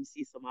feelings when you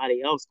see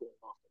somebody else going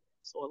off.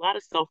 So a lot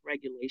of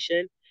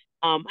self-regulation.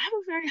 I have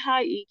a very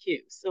high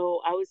EQ,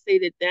 so I would say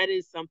that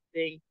is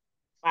something.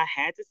 If I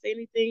had to say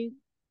anything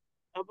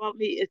about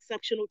me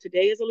exceptional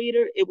today as a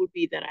leader, it would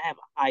be that I have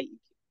a high EQ.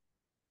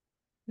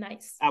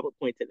 nice, I would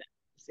point to that.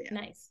 Yeah.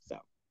 nice. So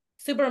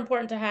Super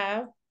important to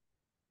have.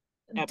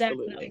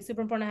 Definitely absolutely.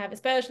 super important to have,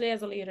 especially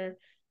as a leader.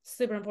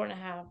 Super important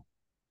to have.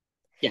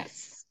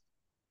 Yes.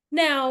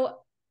 Now,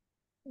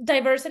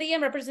 diversity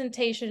and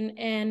representation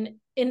and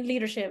in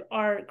leadership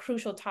are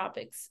crucial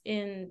topics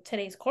in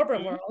today's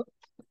corporate Mm-hmm. world.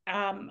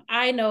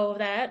 I know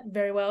that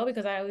very well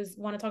because I always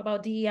want to talk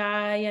about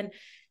DEI and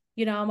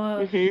I'm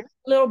a Hmm.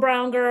 little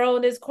brown girl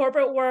in this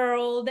corporate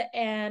world.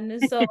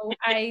 And so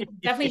I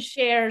definitely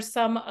share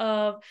some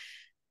of,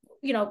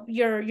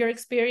 your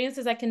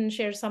experiences. I can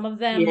share some of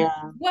them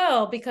Yeah.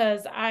 well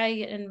because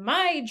in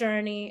my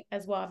journey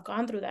as well, I've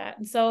gone through that.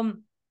 And so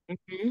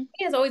Hmm.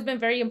 it has always been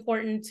very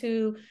important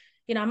to,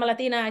 I'm a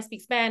Latina, I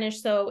speak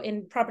Spanish. So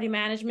in property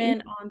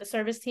management on the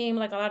service team,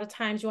 like a lot of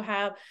times you'll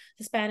have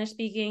the Spanish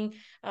speaking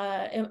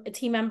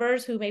team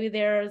members who maybe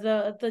they're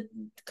the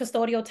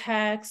custodial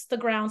techs, the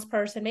grounds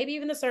person, maybe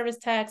even the service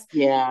techs.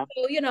 Yeah.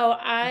 So,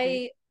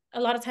 Hmm. a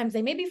lot of times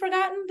they may be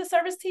forgotten, the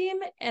service team,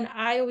 and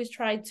I always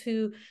try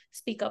to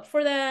speak up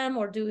for them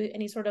or do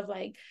any sort of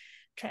like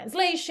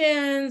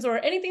translations or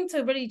anything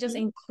to really just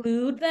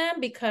include them,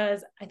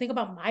 because I think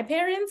about my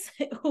parents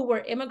who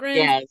were immigrants.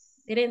 Yes.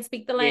 They didn't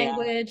speak the Yeah.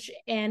 language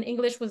and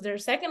English was their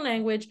second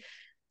language.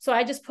 So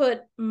I just put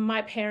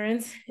my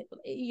parents,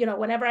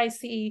 whenever I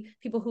see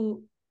people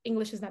who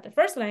English is not their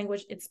first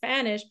language, it's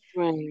Spanish,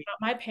 Right.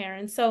 about my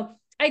parents. So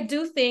I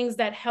do things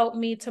that help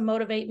me to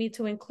motivate me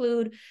to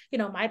include,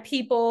 my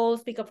people,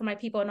 speak up for my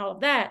people and all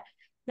of that.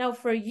 Now,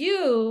 for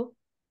you,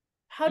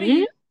 how do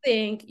you Hmm.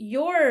 think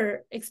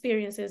your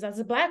experiences as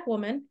a Black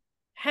woman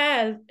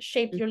have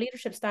shaped your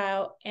leadership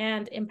style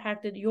and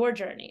impacted your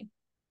journey?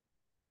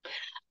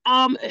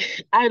 Um,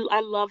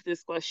 I love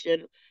this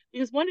question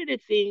because one of the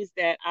things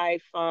that I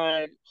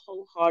find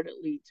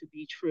wholeheartedly to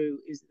be true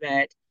is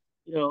that,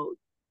 you know,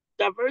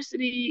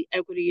 diversity,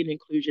 equity, and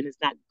inclusion is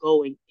not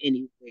going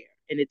anywhere,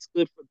 and it's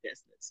good for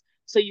business.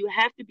 So you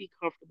have to be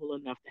comfortable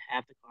enough to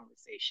have the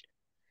conversation.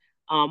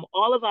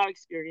 All of our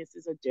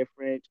experiences are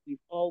different. We've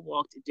all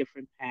walked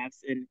different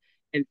paths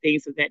and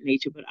things of that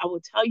nature. But I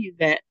will tell you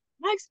that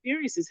my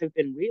experiences have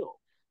been real.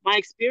 My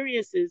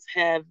experiences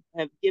have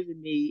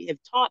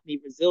taught me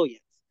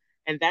resilience.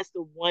 And that's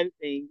the one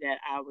thing that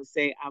I would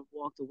say I've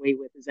walked away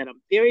with is that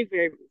I'm very,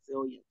 very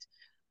resilient.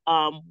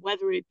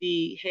 Whether it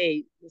be,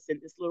 hey, listen,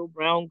 this little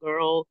brown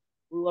girl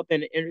grew up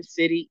in the inner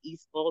city,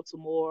 East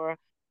Baltimore,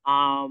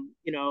 from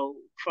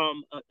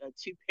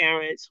two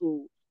parents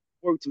who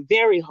worked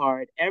very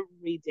hard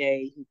every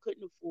day, who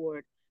couldn't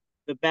afford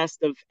the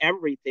best of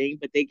everything,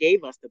 but they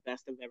gave us the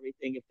best of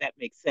everything, if that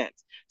makes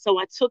sense. So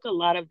I took a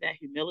lot of that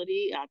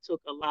humility. I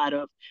took a lot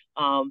of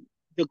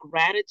the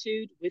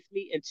gratitude with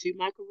me into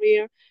my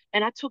career,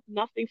 and I took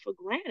nothing for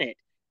granted.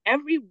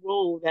 Every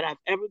role that I've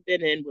ever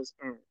been in was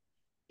earned.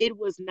 It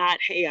was not,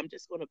 hey, I'm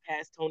just going to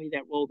pass Toni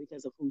that role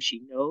because of who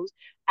she knows.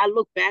 I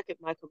look back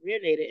at my career,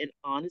 Nada, and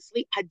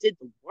honestly, I did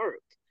the work.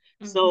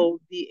 Mm-hmm. So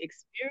the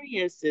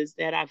experiences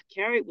that I've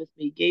carried with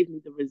me gave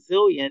me the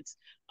resilience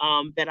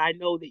that I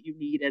know that you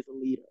need as a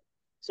leader.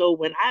 So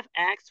when I've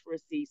asked for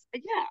seats,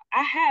 yeah,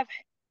 I have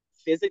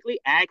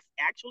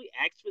actually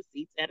asked for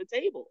seats at a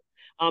table.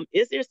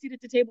 Is there a seat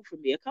at the table for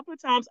me? A couple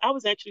of times I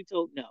was actually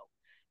told no.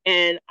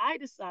 And I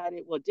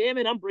decided, well, damn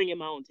it, I'm bringing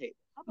my own table.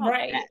 How about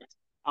Right. that?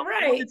 I'll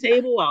build the Right.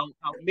 table.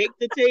 I'll make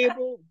the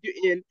table.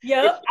 And if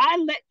Yep. I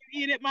let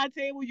you eat at my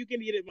table, you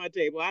can eat at my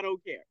table. I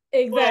don't care. But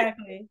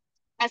Exactly.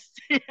 I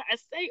say, I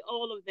say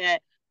all of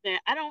that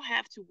I don't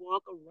have to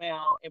walk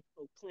around and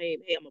proclaim,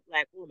 hey, I'm a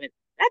Black woman.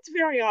 That's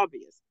very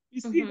obvious. You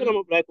see that Mm-hmm. I'm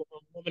a Black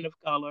woman, a woman of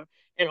color,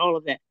 and all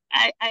of that.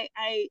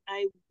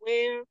 I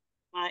wear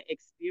my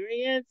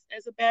experience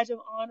as a badge of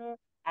honor.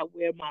 I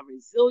wear my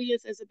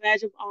resilience as a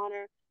badge of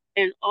honor,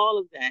 and all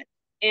of that.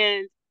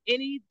 And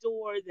any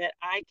door that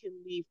I can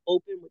leave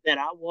open that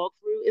I walk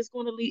through is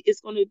going to lead.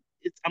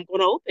 I'm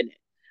going to open it.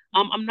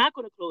 I'm not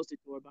going to close the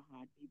door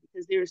behind me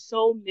because there are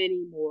so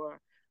many more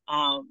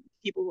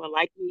people who are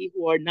like me,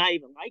 who are not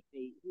even like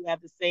me, who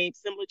have the same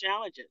similar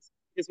challenges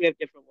because we have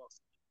different walks.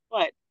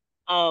 But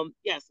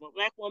yes, I'm a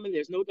Black woman.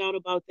 There's no doubt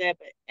about that.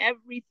 But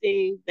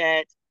everything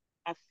that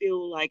I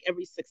feel like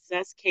every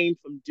success came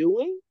from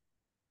doing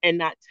and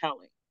not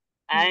telling.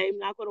 Mm. I'm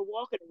not going to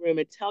walk in a room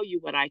and tell you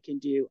what I can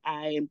do.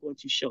 I am going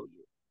to show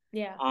you.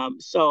 Yeah.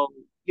 So,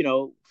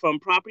 from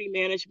property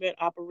management,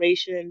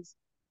 operations,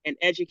 and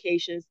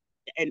education,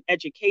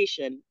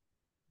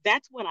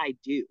 that's what I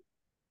do.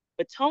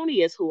 But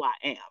Toni is who I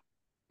am.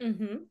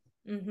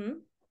 Mm-hmm. Mm-hmm.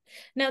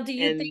 Now, do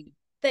you think And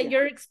that yeah.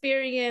 your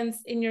experience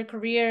in your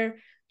career,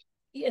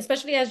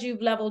 especially as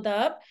you've leveled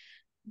up,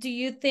 do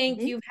you think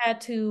Mhm. you've had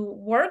to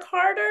work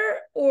harder,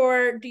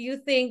 or do you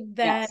think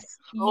that Yes.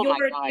 Oh your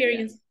my God,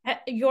 experience, yes.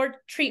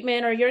 your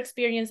treatment or your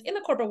experience in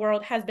the corporate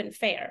world has been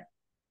fair?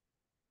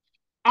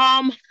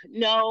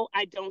 No,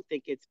 I don't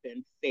think it's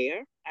been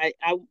fair.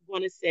 I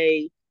want to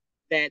say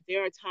that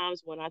there are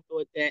times when I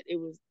thought that it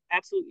was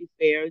absolutely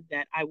fair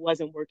that I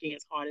wasn't working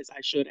as hard as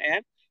I should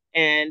have.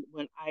 And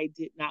when I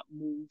did not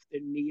move the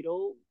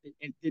needle,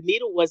 and the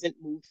needle wasn't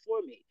moved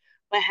for me.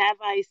 But have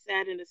I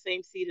sat in the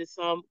same seat as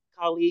some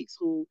colleagues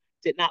who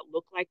did not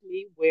look like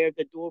me, where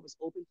the door was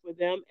open for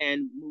them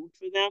and moved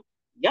for them?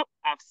 Yep,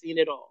 I've seen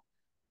it all.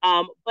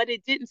 But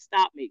it didn't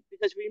stop me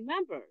because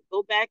remember,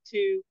 go back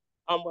to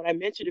what I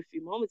mentioned a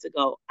few moments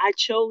ago. I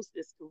chose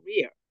this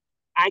career.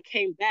 I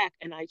came back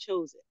and I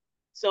chose it.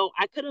 So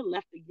I could have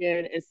left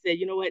again and said,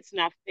 you know what, it's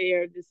not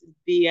fair. This is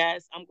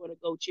BS. I'm going to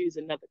go choose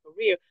another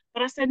career.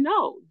 But I said,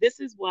 no, this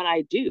is what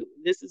I do.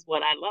 This is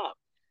what I love.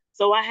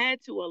 So I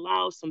had to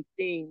allow some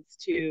things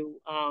to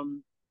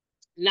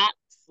not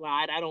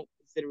slide. I don't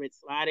consider it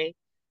sliding.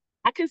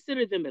 I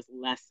consider them as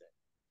lessons.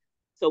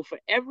 So for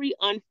every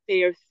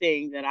unfair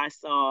thing that I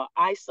saw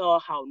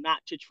how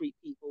not to treat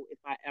people if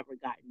I ever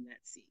got in that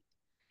seat.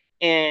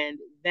 And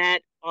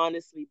that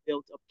honestly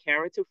built up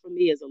character for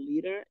me as a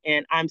leader.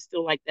 And I'm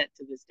still like that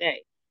to this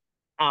day.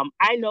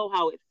 I know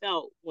how it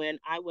felt when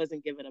I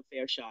wasn't given a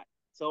fair shot.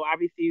 So I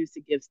refused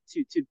to give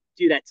to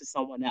do that to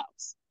someone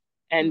else.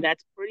 And Mm,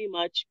 that's pretty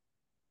much,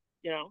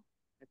 you know,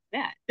 that's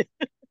that.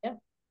 yeah.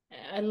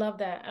 I love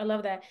that. I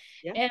love that.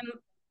 Yeah. And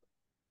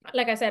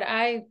like I said,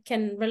 I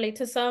can relate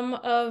to some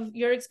of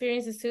your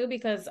experiences too,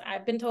 because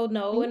I've been told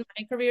no Mhm. in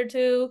my career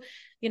too.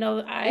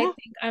 I Yeah.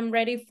 think I'm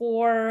ready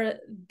for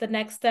the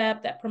next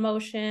step, that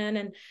promotion,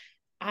 and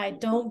I Mhm.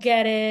 don't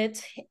get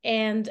it.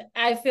 And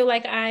I feel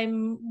like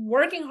I'm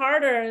working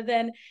harder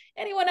than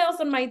anyone else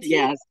on my team.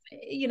 Yes.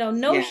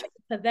 No Yes. shade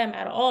to them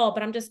at all,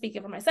 but I'm just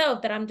speaking for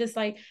myself that I'm just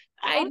like,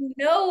 I Uh-huh.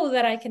 know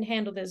that I can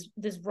handle this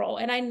role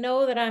and I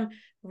know that I'm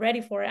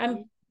ready for it. I'm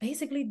Mhm.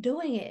 basically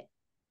doing it.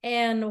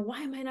 And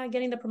why am I not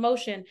getting the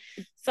promotion?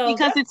 So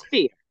Because that's it's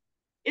fair.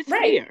 It's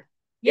right. fair. It's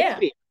Yeah.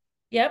 fair.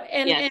 Yep.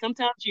 And Yeah, and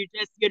sometimes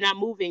you're not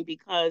moving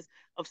because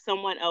of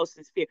someone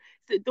else's fear.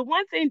 So the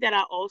one thing that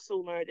I also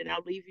learned, and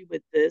I'll leave you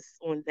with this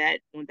on that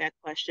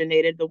question,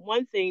 Nada, the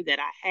one thing that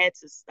I had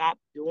to stop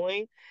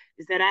doing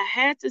is that I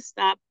had to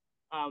stop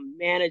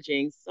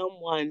managing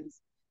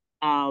someone's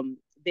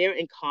their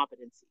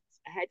incompetencies.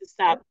 I had to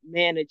stop yep,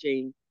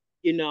 managing,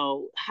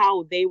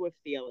 how they were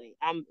feeling.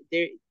 I'm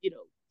there,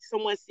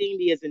 someone seeing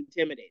me as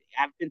intimidating.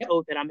 I've been yep,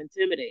 told that I'm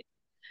intimidating,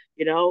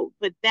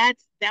 but that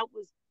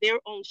was their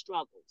own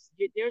struggles.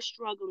 They're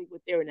struggling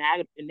with their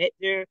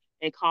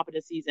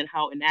incompetencies and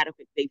how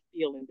inadequate they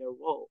feel in their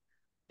role.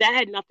 That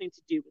had nothing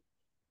to do with me.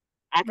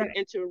 I can right.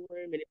 enter a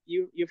room, and if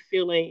you're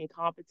feeling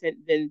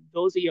incompetent, then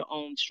those are your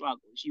own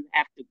struggles. You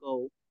have to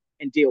go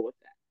and deal with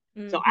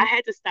that. So I Hmm.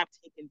 had to stop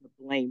taking the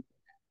blame for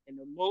that. And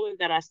the moment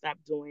that I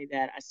stopped doing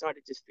that, I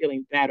started just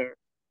feeling better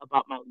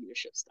about my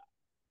leadership stuff.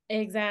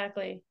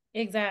 Exactly.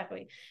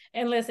 Exactly.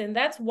 And listen,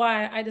 that's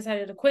why I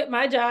decided to quit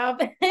my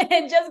job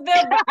and just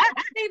build my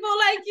people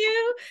like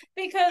you,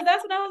 because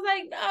that's when I was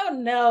like, oh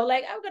no,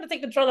 like I'm gonna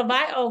take control of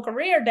my own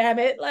career, damn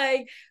it.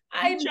 Like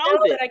I You know chose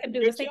that it. I can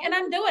do You're this thing and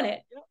chosen. I'm doing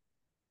it. Yep.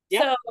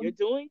 Yep. So, You're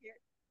doing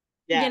it.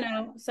 Yes.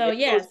 And so it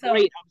yeah, feels so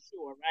great, I'm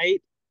sure,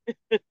 right?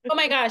 oh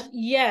my gosh,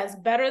 yes,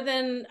 better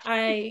than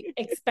I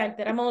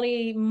expected. I'm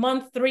only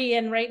month 3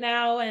 in right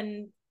now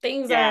and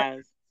things are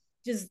Yes.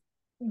 just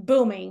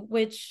booming,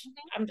 which Mhm.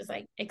 I'm just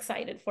like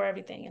excited for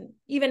everything. And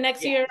even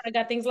next year, Yes. I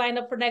got things lined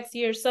up for next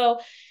year. So,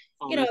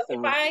 if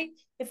Awesome.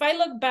 I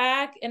look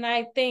back and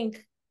I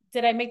think,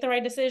 did I make the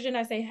right decision?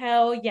 I say,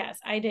 hell yes,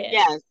 I did.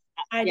 Yes.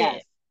 I did.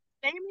 Yes.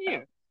 Same So,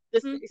 here.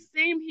 mm,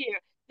 Same here.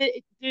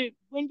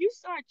 When you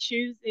start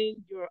choosing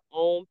your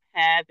own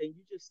path and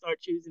you just start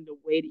choosing the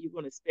way that you're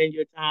going to spend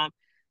your time,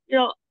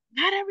 not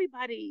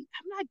everybody,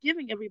 I'm not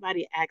giving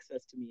everybody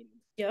access to me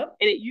anymore. yep.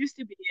 And it used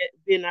to be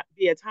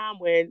a time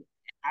when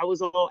I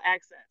was all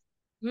access.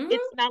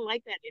 It's Hmm. not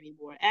like that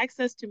anymore.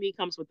 Access to me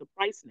comes with the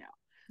price now.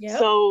 Yep.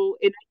 So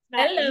it's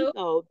not Hello.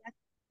 ego.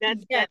 Yes.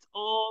 That's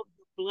all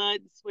the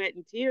blood, sweat,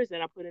 and tears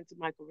that I put into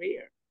my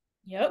career.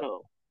 Yep.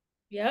 So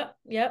Yep.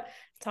 Yep.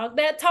 Talk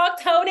that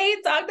talk,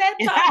 Toni. Talk that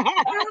talk.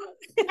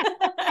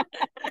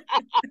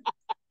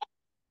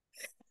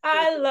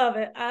 I love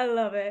it. I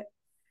love it.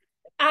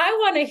 I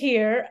want to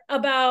hear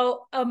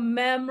about a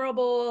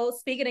memorable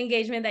speaking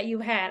engagement that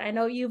you've had. I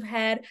know you've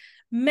had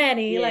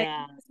many. Like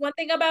yeah. one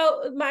thing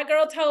about my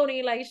girl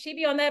Toni, like she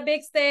be on that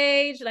big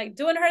stage, like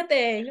doing her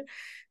thing.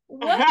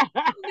 What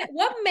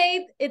what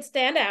made it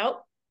stand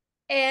out,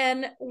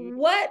 and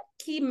what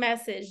key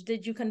message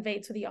did you convey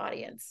to the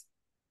audience?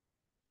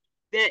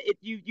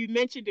 You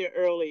mentioned it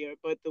earlier,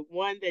 but the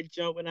one that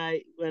jumped when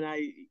I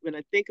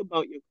think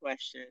about your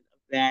question of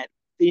that,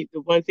 the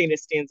one thing that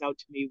stands out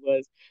to me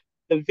was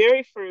the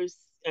very first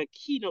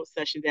keynote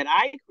session that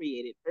I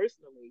created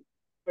personally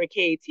for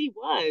KAT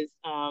was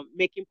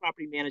making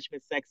property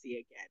management sexy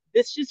again.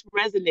 This just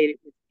resonated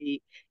with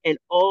me, and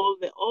all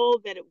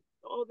that it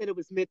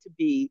was meant to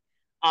be,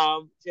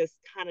 just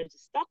kind of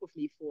just stuck with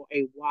me for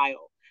a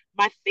while.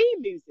 My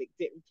theme music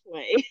didn't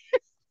play,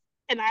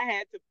 and I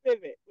had to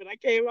pivot when I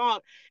came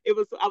out.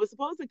 I was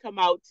supposed to come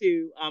out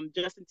to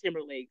Justin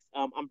Timberlake's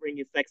 "I'm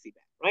Bringing Sexy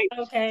Back," right?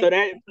 So Okay.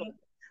 that,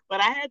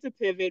 but I had to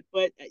pivot.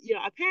 But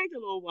I panicked a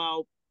little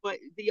while, but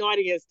the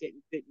audience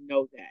didn't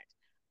know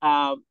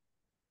that.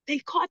 They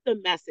caught the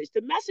message.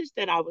 The message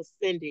that I was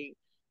sending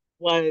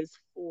was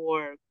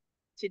for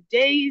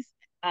today's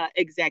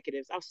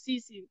executives, our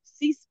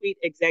C-suite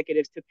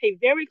executives, to pay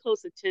very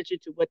close attention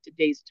to what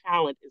today's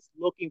talent is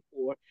looking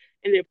for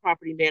in their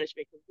property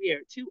management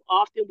career. Too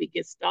often we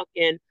get stuck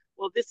in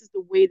well, this is the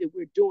way that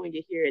we're doing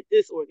it here at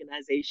this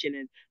organization.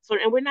 And so,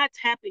 and we're not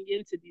tapping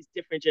into these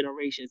different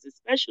generations,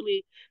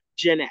 especially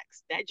Gen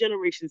X. That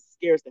generation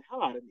scares the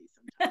hell out of me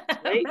sometimes,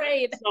 right?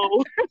 Right.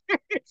 So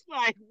it's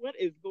like, what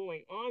is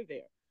going on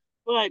there?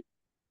 But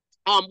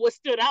what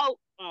stood out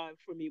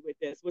for me with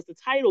this was the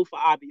title for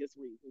obvious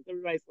reasons.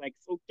 Everybody's like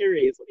so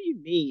curious. What do you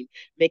mean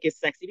make it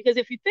sexy? Because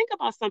if you think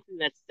about something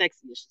that's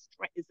sexy,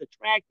 it's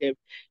attractive,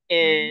 Mhm.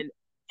 and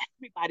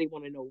everybody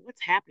want to know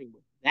what's happening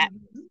with that,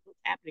 Mhm. what's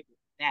happening with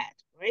that,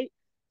 right?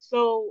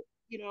 So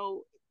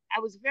I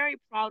was very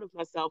proud of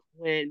myself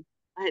when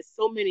I had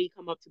so many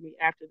come up to me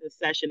after the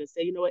session and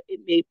say, you know what,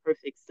 it made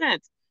perfect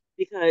sense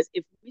because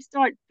if we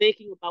start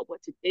thinking about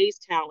what today's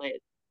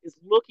talent is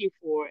looking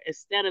for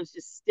instead of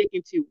just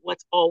sticking to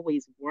what's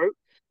always worked,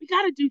 we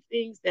got to do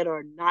things that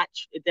are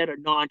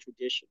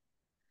non-traditional.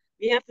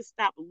 We have to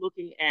stop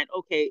looking at,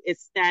 okay,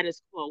 it's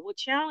status quo. Well,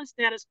 challenge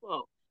status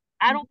quo.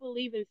 I don't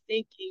believe in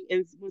thinking,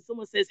 and when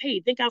someone says, hey,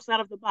 think outside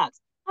of the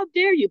box, how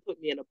dare you put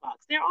me in a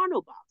box? There are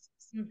no boxes.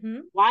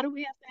 Mhm. Why do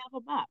we have to have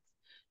a box?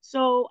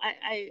 So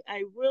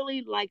I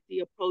really like the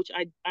approach.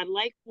 I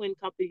like when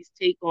companies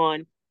take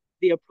on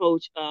the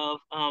approach of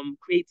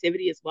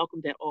creativity is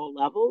welcomed at all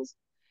levels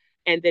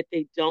and that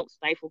they don't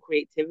stifle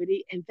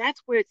creativity. And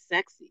that's where it's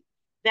sexy.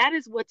 That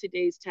is what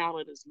today's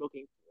talent is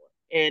looking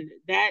for. And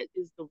that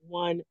is the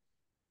one,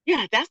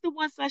 yeah, that's the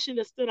one session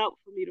that stood out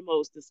for me the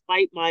most,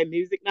 despite my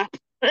music not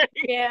playing.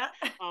 Yeah.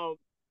 um,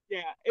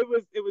 yeah,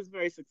 it was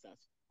very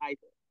successful, I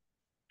think.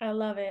 I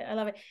love it. I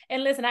love it.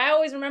 And listen, I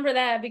always remember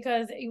that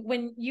because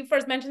when you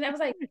first mentioned that, I was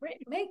like,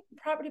 make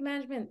property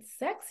management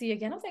sexy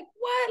again. I was like,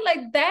 what?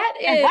 Like that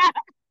is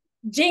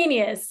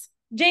genius.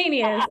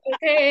 Genius.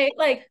 Okay.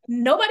 Like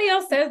nobody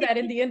else says that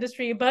in the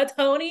industry but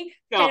Toni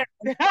Harris.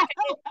 No. Okay.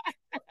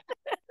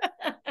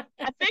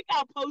 I think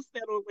I'll post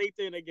that on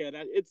LinkedIn again.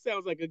 It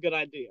sounds like a good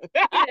idea.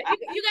 Yeah,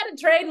 you got to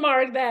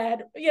trademark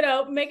that,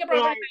 make a property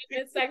Right.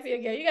 management sexy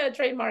again. You got to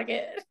trademark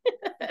it.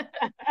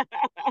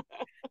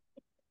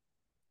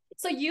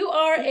 So you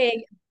are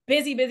a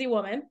busy, busy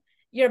woman.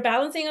 You're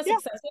balancing a Yeah.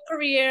 successful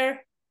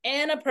career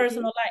and a Hmm.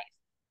 personal life.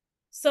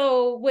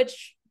 So,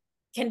 which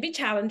can be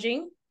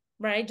challenging,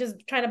 right? Just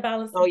trying to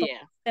balance Oh both.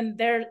 yeah. And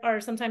there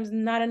are sometimes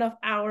not enough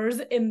hours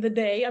in the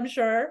day, I'm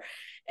sure.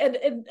 And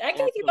I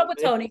can't keep up with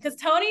Absolutely. Toni because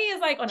Toni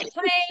is like on a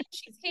plane.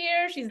 She's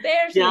here, she's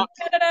there, she's in Yep.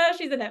 Canada,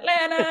 she's in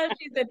Atlanta,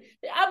 she's in.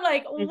 I'm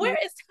like, Hmm. where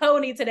is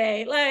Toni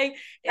today? Like,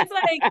 it's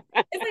like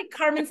it's like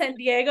Carmen San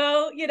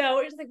Diego,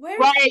 we're just like, where's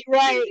Right. San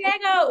Right.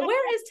 Diego?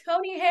 Where is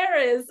Toni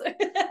Harris?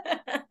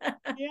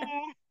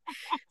 Yeah.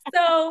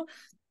 So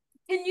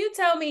can you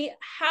tell me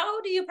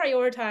how do you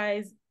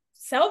prioritize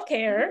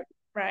self-care,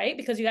 right?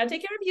 Because you got to Hmm.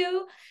 take care of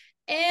you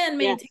and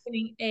Yes.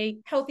 maintaining a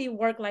healthy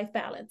work-life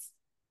balance.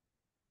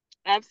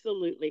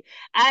 Absolutely.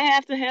 I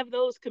have to have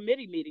those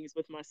committee meetings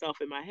with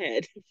myself in my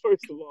head,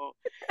 first of all,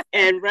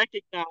 and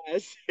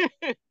recognize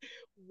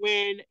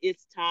when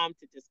it's time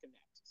to disconnect.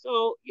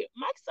 So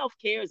my self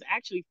care is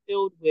actually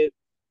filled with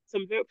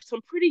some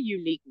pretty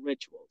unique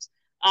rituals.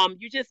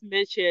 You just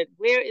mentioned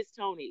where is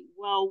Toni?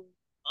 Well,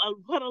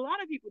 what a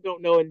lot of people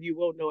don't know, and you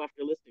won't know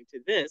after listening to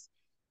this,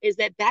 is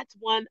that that's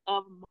one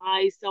of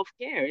my self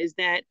care. Is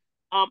that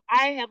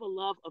I have a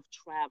love of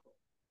travel.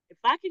 If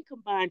I can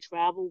combine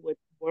travel with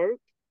work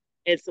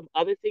and some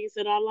other things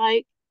that I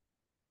like,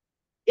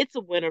 it's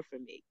a winner for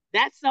me.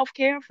 That's self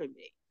care for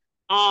me.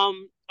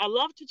 I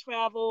love to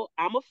travel.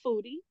 I'm a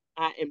foodie.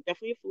 I am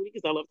definitely a foodie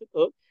because I love to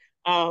cook.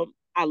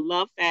 I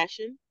love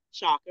fashion.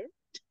 Shocker.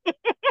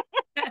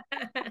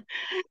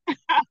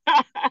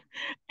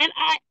 And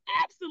I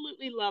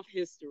absolutely love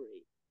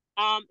history.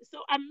 So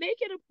I make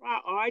it a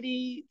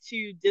priority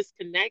to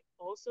disconnect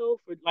also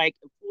for like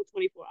a full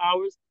 24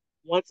 hours,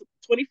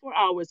 24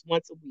 hours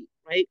once a week,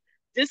 right?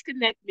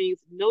 Disconnect means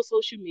no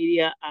social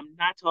media. I'm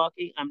not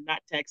talking. I'm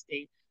not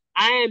texting.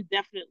 I am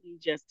definitely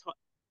just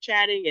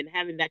chatting and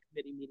having that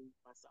committee meeting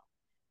with myself.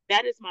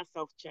 That is my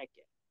self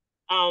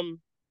check-in.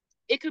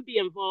 It could be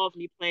involved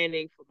me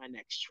planning for my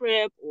next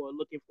trip or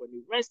looking for a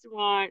new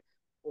restaurant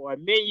or a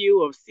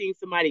menu or seeing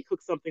somebody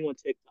cook something on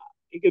TikTok.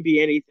 It could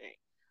be anything.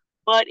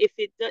 But if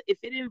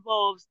it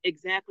involves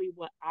exactly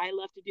what I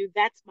love to do,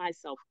 that's my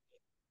self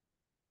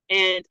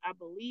care. And I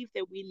believe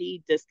that we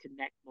need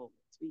disconnect moments.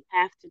 We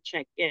have to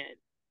check in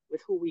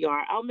with who we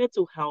are. Our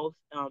mental health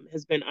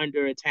has been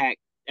under attack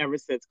ever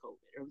since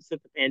COVID, ever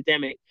since the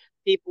pandemic.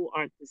 People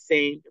aren't the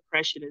same.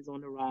 Depression is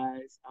on the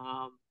rise.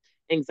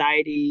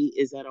 Anxiety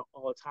is at an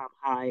all-time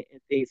high,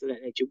 and things of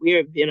that nature. We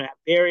are in a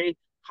very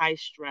high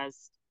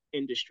stress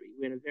industry.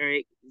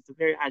 It's a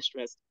very high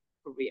stress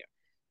career.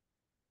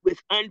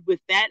 With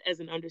that as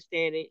an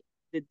understanding,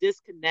 the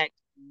disconnect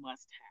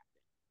must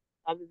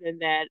happen. Other than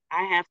that,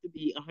 I have to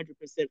be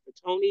 100% for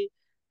Toni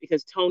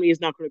because Toni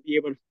is not going to be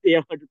able to be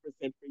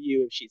 100% for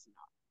you if she's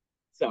not.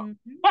 So,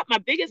 Mhm. but my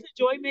biggest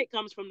enjoyment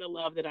comes from the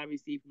love that I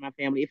receive from my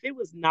family. If it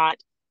was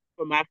not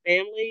for my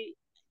family,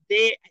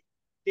 they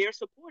their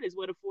support is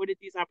what afforded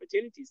these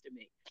opportunities to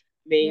me. I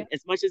mean, Yeah.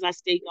 as much as I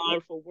stayed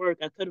on for work,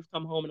 I could have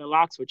come home and the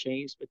locks were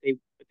changed, but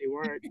they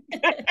weren't.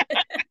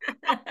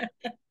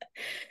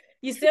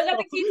 You still got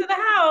So, the key to the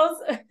house.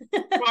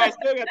 well, I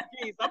still got the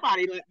keys.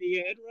 Somebody let me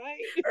in, right?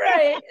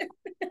 Right.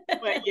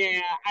 But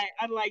yeah,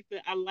 I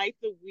like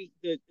the week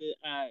the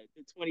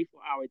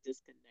 24-hour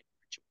disconnect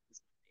ritual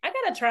is my I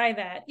favorite. gotta try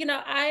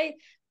that.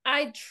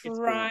 I It's good.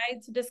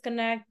 tried to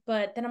disconnect,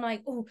 but then I'm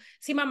like, oh,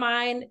 see, my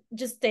mind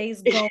just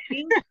stays going.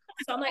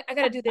 So I'm like, I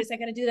gotta do this, I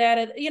gotta do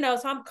that.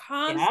 So I'm Yeah.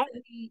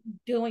 constantly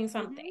doing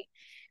something.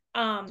 Hmm.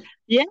 Um,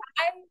 Yeah.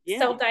 I Yeah.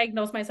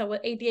 self-diagnosed myself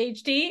with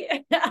ADHD.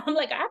 I'm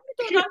like, I haven't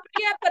been to a doctor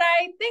yet, but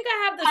I think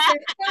I have the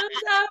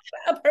symptoms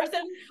of a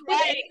person with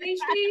Right.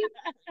 ADHD.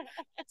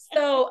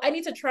 So I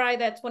need to try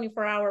that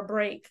 24-hour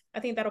break. I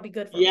think that'll be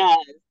good for me. Yes.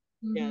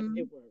 Yes, Hmm.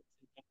 it works.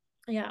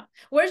 Yeah.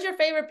 Where's your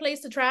favorite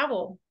place to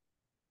travel?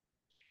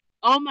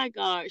 Oh my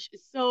gosh.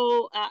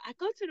 So I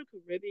go to the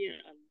Caribbean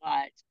a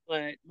lot,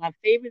 but my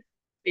favorite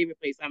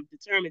place, I'm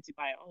determined to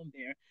buy a home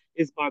there,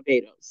 is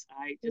Barbados.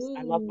 I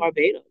love Ooh,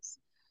 Barbados.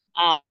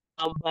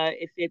 Um, but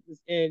if it was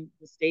in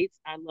the States,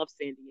 I love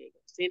San Diego.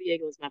 San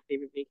Diego is my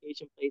favorite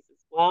vacation place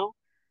as well.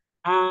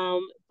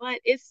 But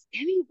it's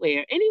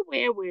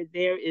anywhere where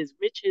there is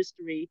rich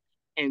history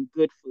and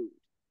good food.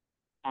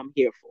 I'm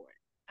here for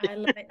I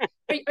love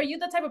it. Are you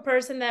the type of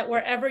person that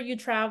wherever you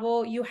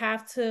travel, you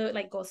have to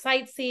like go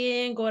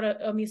sightseeing, go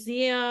to a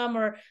museum,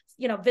 or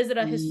visit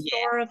a it. Yeah.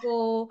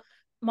 historical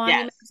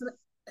monument? Yes.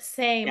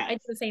 Same. I do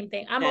Yes. the same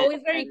thing. I'm That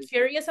always that very is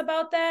curious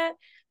about that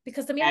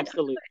because to me, I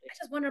absolutely.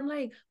 just wonder, I'm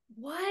like,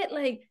 what?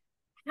 Like,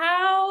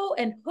 how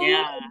and who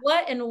Yeah. and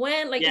what and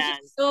when? Like, it's Yes.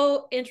 just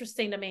so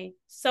interesting to me.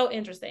 So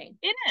interesting.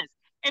 It is.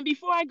 And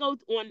before I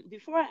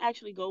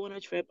actually go on a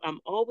trip, I'm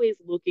always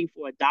looking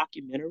for a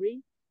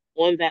documentary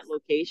on that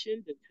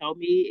location to tell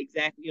me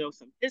exactly,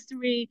 some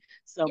history,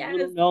 some little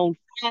Yes. known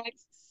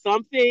facts,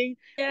 something,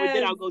 or then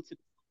Yes. I'll go to the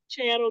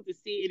channel to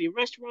see any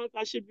restaurants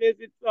I should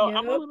visit. So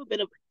I'm a Yep. little bit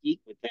of a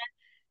geek with that.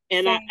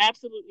 And I Same.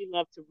 absolutely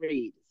love to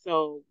read.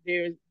 So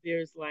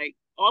there's like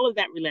all of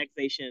that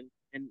relaxation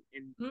in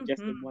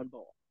just in Mm-hmm. one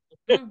bowl.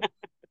 Mm-hmm.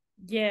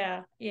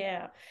 Yeah,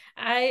 yeah.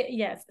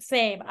 Yes,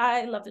 same.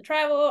 I love to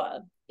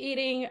travel,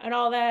 eating and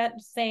all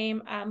that.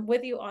 Same. I'm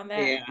with you on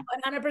that Yeah.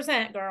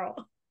 100%,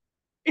 girl.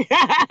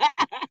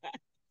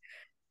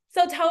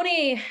 So,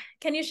 Tony,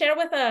 can you share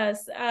with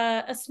us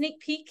a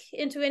sneak peek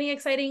into any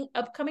exciting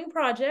upcoming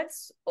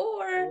projects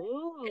or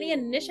any Ooh.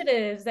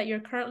 initiatives that you're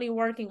currently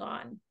working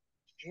on?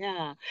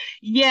 Yeah.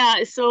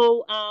 Yeah.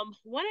 So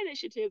one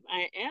initiative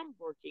I am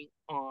working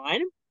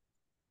on,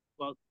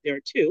 well, there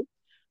are two.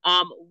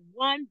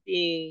 One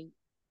being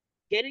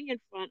getting in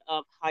front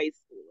of high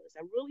schoolers.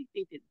 I really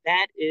think that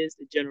that is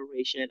the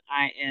generation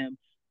I am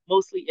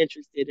mostly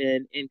interested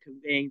in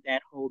conveying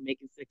that whole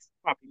making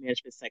property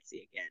management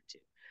sexy again to.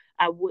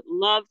 I would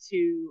love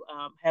to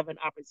have an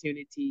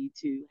opportunity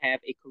to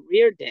have a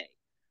career day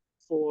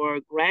for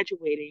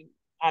graduating,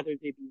 either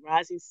they be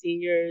rising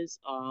seniors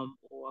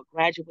or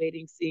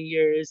graduating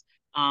seniors.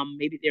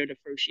 Maybe they're in the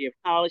first year of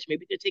college,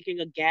 maybe they're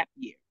taking a gap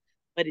year.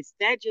 But it's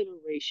that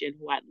generation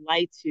who I'd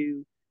like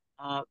to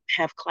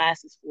have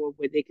classes for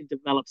where they can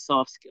develop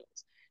soft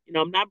skills.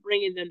 I'm not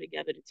bringing them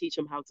together to teach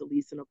them how to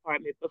lease an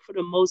apartment, but for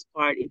the most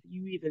part, if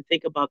you even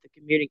think about the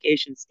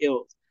communication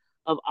skills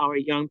of our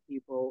young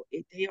people,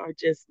 they are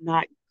just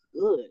not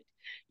good.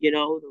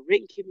 The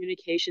written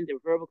communication, the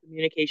verbal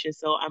communication.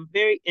 So I'm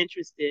very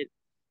interested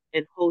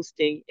in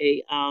hosting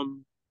a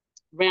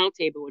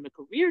roundtable and a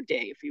career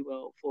day, if you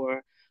will,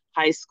 for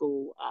high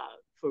school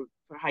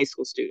for high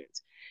school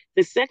students.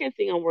 The second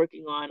thing I'm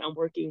working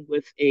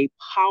with a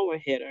power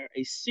hitter,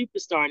 a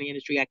superstar in the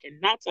industry. I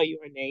cannot tell you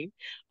her name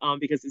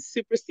because it's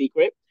super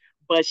secret,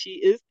 but she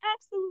is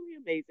absolutely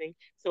amazing.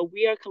 So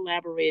we are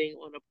collaborating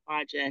on a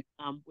project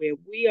where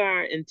we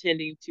are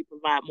intending to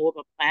provide more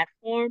of a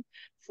platform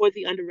for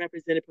the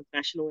underrepresented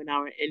professional in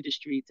our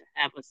industry to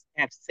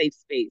have safe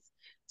space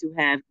to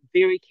have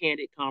very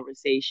candid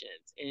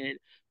conversations. And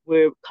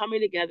we're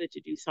coming together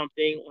to do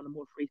something on a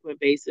more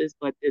frequent basis,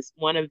 but this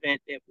one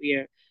event that we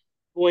are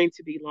going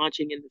to be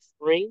launching in the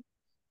spring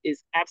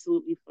is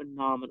absolutely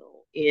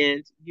phenomenal.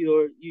 And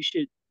you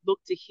should look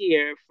to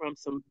hear from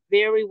some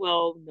very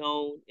well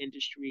known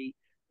industry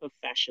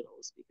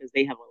professionals because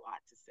they have a lot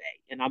to say,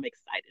 and I'm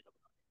excited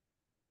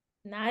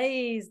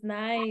Nice,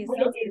 nice.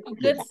 Sounds like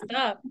good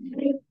stuff.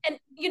 And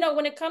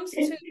when it comes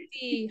to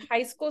the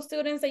high school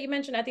students that you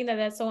mentioned, I think that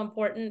that's so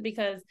important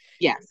because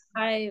Yes.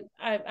 I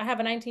have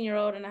a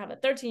 19-year-old and I have a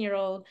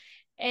 13-year-old,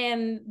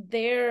 and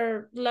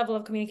their level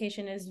of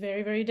communication is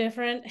very, very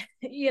different,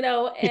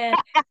 and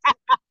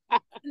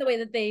the way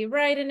that they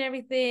write and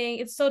everything,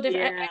 it's so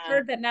different. I Yeah,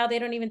 heard that now they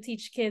don't even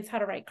teach kids how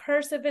to write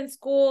cursive in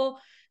school.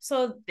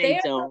 So they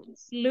they're don't.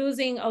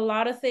 losing a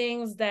lot of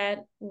things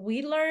that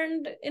we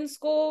learned in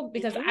school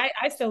because Mhm.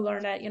 I still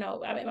learned that,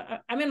 I mean,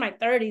 I'm in my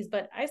 30s,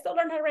 but I still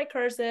learned how to write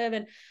cursive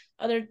and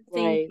other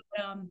things.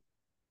 Right.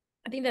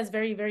 I think that's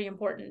very, very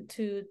important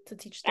to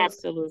teach those things.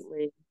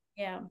 Absolutely.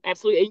 Yeah.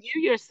 Absolutely. And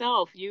you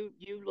yourself, you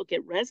look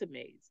at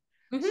resumes.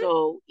 Hmm.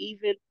 So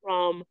even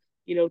from,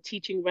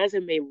 teaching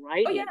resume Oh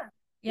writing, yeah.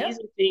 these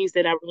Yep. are things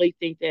that I really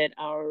think that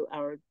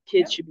our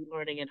kids Yep. should be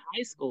learning in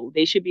high school.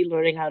 They should be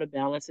learning how to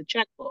balance a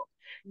checkbook.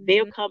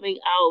 They're Mhm. coming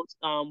out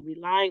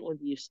relying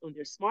on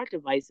their smart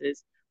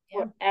devices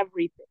for Yeah.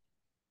 everything.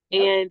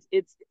 Yep. And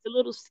it's a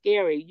little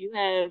scary. You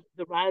have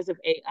the rise of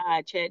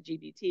AI, Chat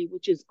GBT,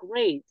 which is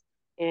great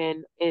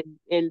and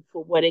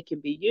for what it can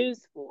be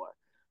used for.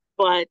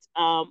 But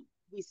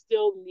we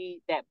still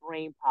need that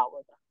brain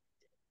power.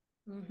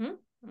 Mhm.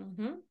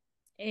 Mhm.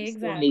 We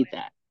still need Exactly.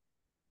 that.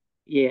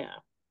 Yeah.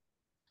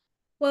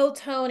 Well,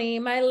 Toni,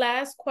 my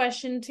last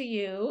question to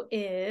you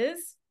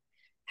is,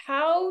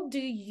 how do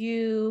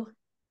you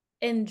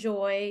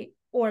enjoy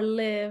or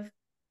live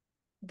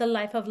the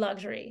life of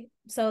luxury?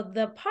 So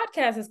the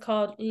podcast is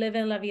called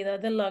Living La Vida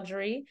de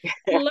Luxury.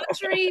 And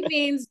luxury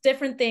means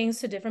different things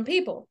to different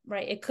people,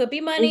 right? It could be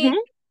money, Hmm.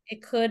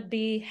 it could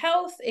be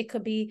health, it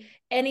could be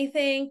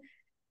anything.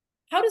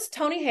 How does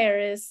Toni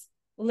Harris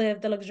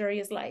live the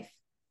luxurious life?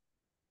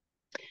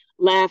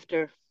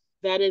 Laughter.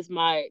 That's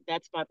my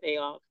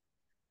payoff.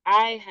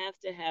 I have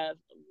to have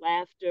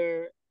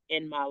laughter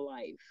in my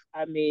life.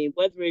 I mean,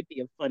 whether it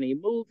be a funny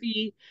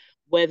movie,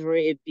 whether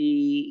it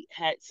be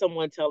had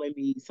someone telling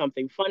me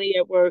something funny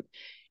at work,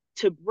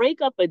 to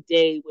break up a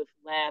day with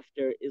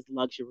laughter is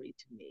luxury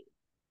to me.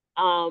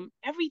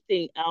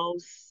 Everything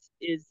else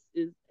is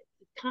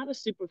kind of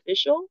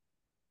superficial.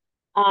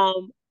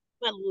 Um,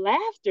 but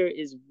laughter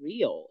is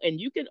real,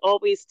 and you can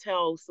always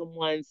tell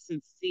someone's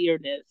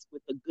sincereness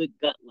with a good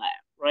gut laugh,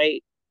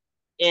 right?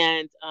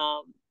 And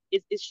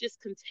it's just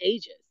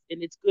contagious,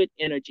 and it's good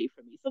energy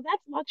for me. So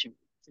that's luxury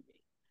to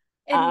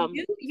me. And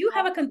you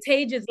have a Laughter.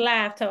 contagious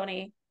laugh,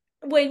 Toni.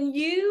 When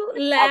you I've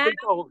laugh, been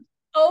told.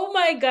 oh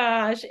my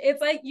gosh,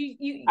 it's like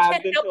you I've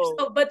can't been help told.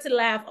 yourself but to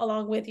laugh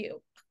along with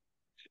you.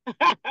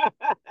 I've been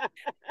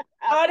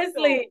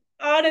told. Honestly,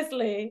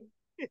 honestly.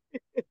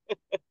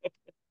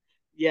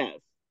 Yes.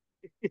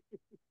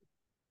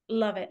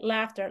 Love it.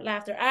 Laughter,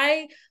 laughter.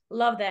 I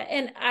love that.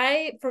 And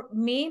for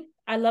me,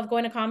 I love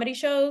going to comedy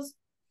shows.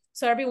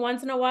 So every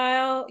once in a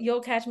while,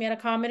 you'll catch me at a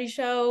comedy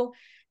show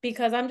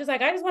because I'm just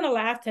like, I just want to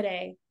laugh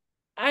today.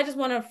 I just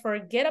want to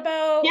forget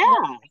about what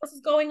Yeah. else is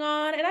going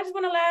on and I just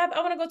want to laugh.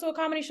 I want to go to a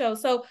comedy show.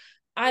 So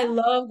I Yeah.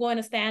 love going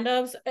to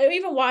stand-ups,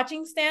 even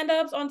watching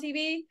stand-ups on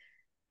TV.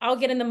 I'll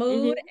get in the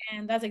mood, Hmm.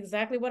 and that's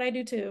exactly what I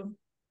do too.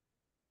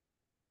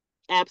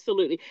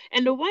 Absolutely.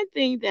 And the one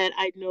thing that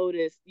I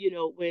noticed,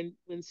 when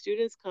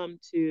students come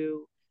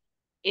to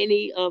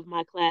any of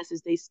my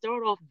classes, they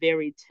start off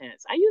very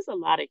tense. I use a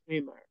lot of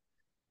humor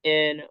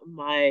in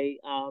my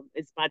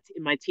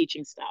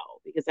teaching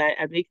style because I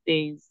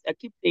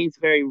keep things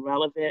very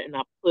relevant, and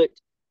I put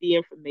the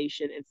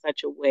information in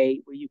such a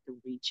way where you can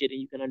reach it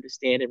and you can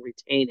understand and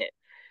retain it.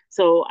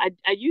 So I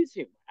use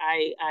humor.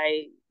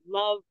 I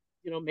love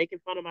making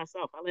fun of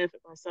myself. I laugh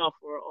at myself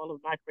for all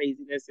of my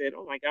craziness and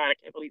oh my god, I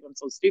can't believe I'm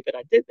so stupid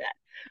I did that.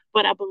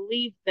 But I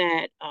believe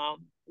that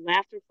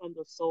laughter from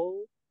the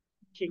soul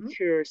can Mhm.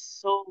 cure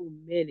so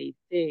many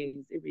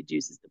things. It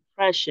reduces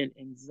depression,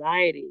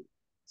 anxiety.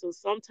 So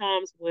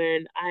sometimes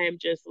when I am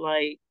just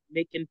like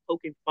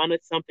poking fun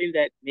at something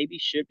that maybe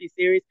should be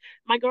serious,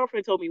 my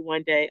girlfriend told me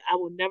one day, I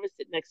will never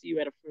sit next to you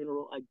at a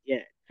funeral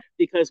again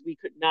because we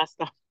could not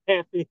stop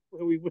laughing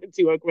when we went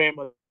to her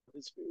grandmother's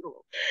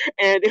funeral.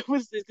 And it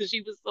was just because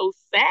she was so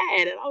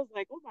sad. And I was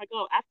like, oh my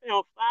God, I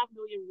found 5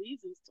 million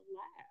reasons to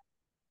laugh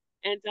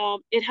and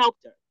it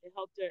helped her. It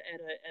helped her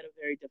at a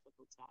very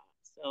difficult time.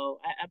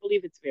 So I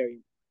believe it's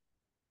very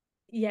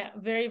Yeah,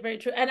 very, very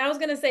true. And I was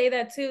gonna say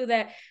that too,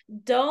 that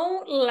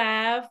don't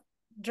laugh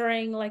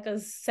during like a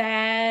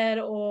sad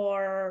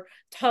or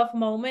tough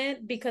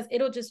moment because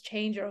it'll just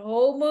change your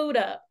whole mood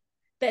up.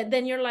 That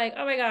then you're like,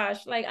 oh my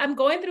gosh, like I'm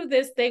going through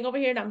this thing over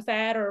here and I'm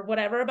sad or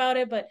whatever about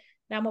it, but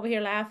now I'm over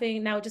here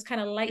laughing. Now it just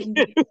kind of lightened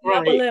you up a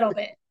right. little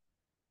bit.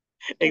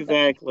 If that makes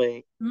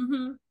Exactly. sense.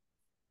 Mm-hmm.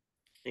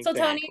 So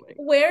Toni, Exactly.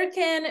 where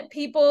can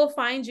people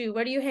find you?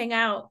 Where do you hang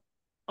out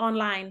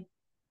online?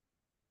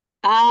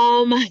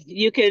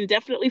 You can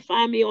definitely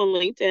find me on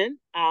LinkedIn.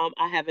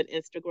 I have an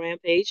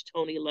Instagram page,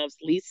 Toni Loves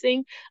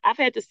Leasing. I've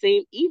had the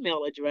same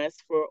email address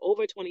for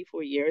over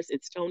 24 years.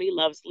 It's Toni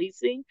Loves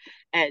Leasing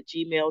at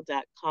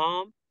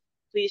gmail.com.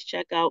 Please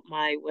check out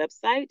my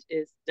website.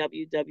 It's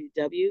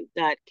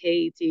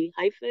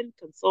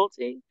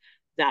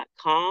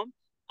www.ket-consulting.com.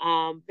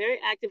 Very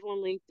active on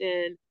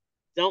LinkedIn.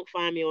 Don't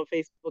find me on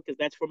Facebook because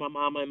that's for my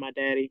mama and my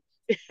daddy.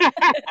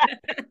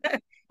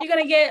 You're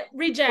gonna get But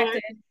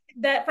rejected.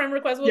 That friend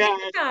request will get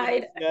yes, yes,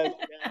 denied. yes,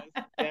 yes,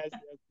 yes,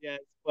 yes, yes.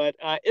 But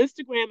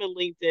Instagram and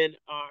LinkedIn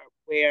are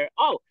where.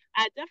 Oh,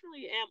 I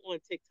definitely am on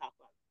TikTok.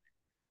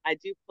 I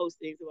do post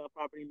things about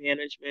property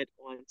management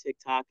on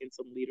TikTok and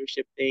some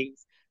leadership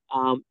things.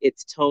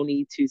 It's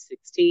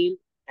Toni216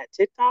 at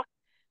TikTok,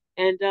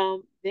 and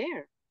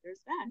there's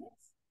that.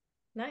 Nice.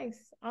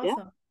 Nice. Yeah.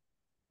 Awesome.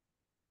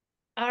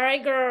 All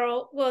right,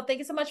 girl. Well, thank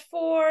you so much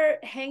for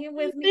hanging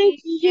with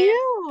Thank me and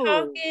you.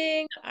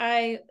 talking.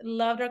 I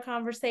loved our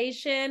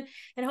conversation.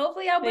 And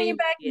hopefully I'll bring you Same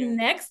back here.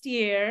 next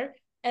year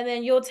and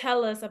then you'll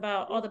tell us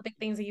about all the big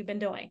things that you've been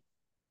doing.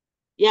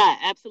 Yeah,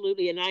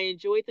 absolutely. And I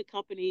enjoyed the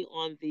company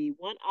on the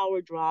 1 hour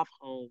drive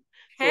home.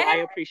 So Hey. I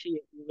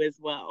appreciate you as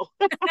well.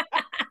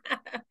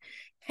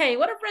 Hey,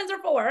 what are friends are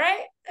for,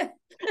 right?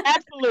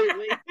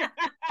 Absolutely.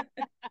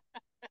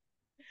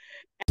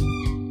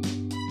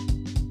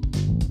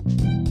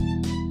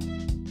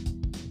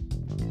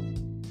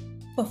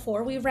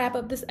 Before we wrap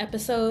up this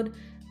episode,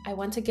 I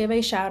want to give a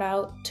shout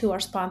out to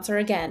our sponsor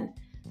again,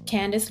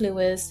 Candice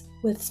Lewis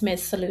with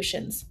Smith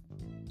Solutions.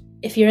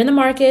 If you're in the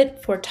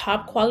market for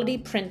top quality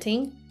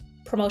printing,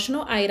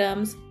 promotional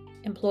items,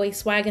 employee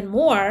swag, and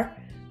more,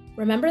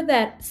 remember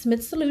that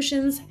Smith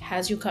Solutions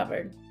has you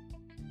covered.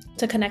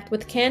 To connect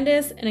with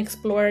Candice and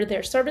explore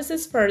their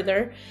services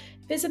further,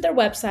 visit their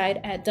website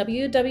at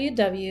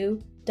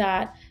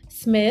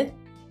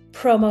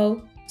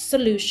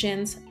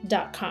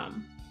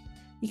www.smithpromosolutions.com.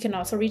 You can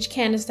also reach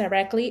Candice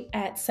directly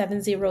at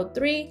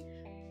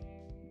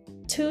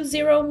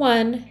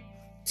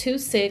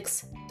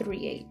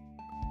 703-201-2638.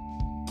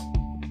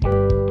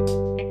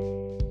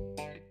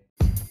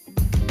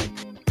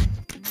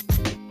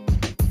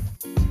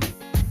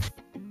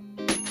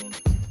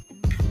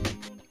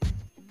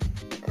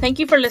 Thank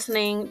you for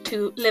listening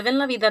to Living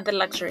La Vida de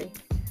Luxury.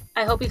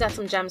 I hope you got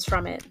some gems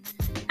from it.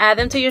 Add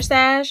them to your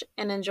stash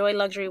and enjoy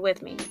luxury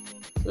with me.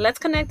 Let's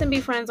connect and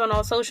be friends on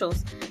all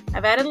socials.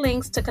 I've added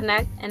links to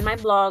connect and my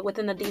blog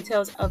within the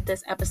details of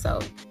this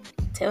episode.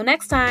 Till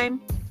next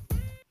time.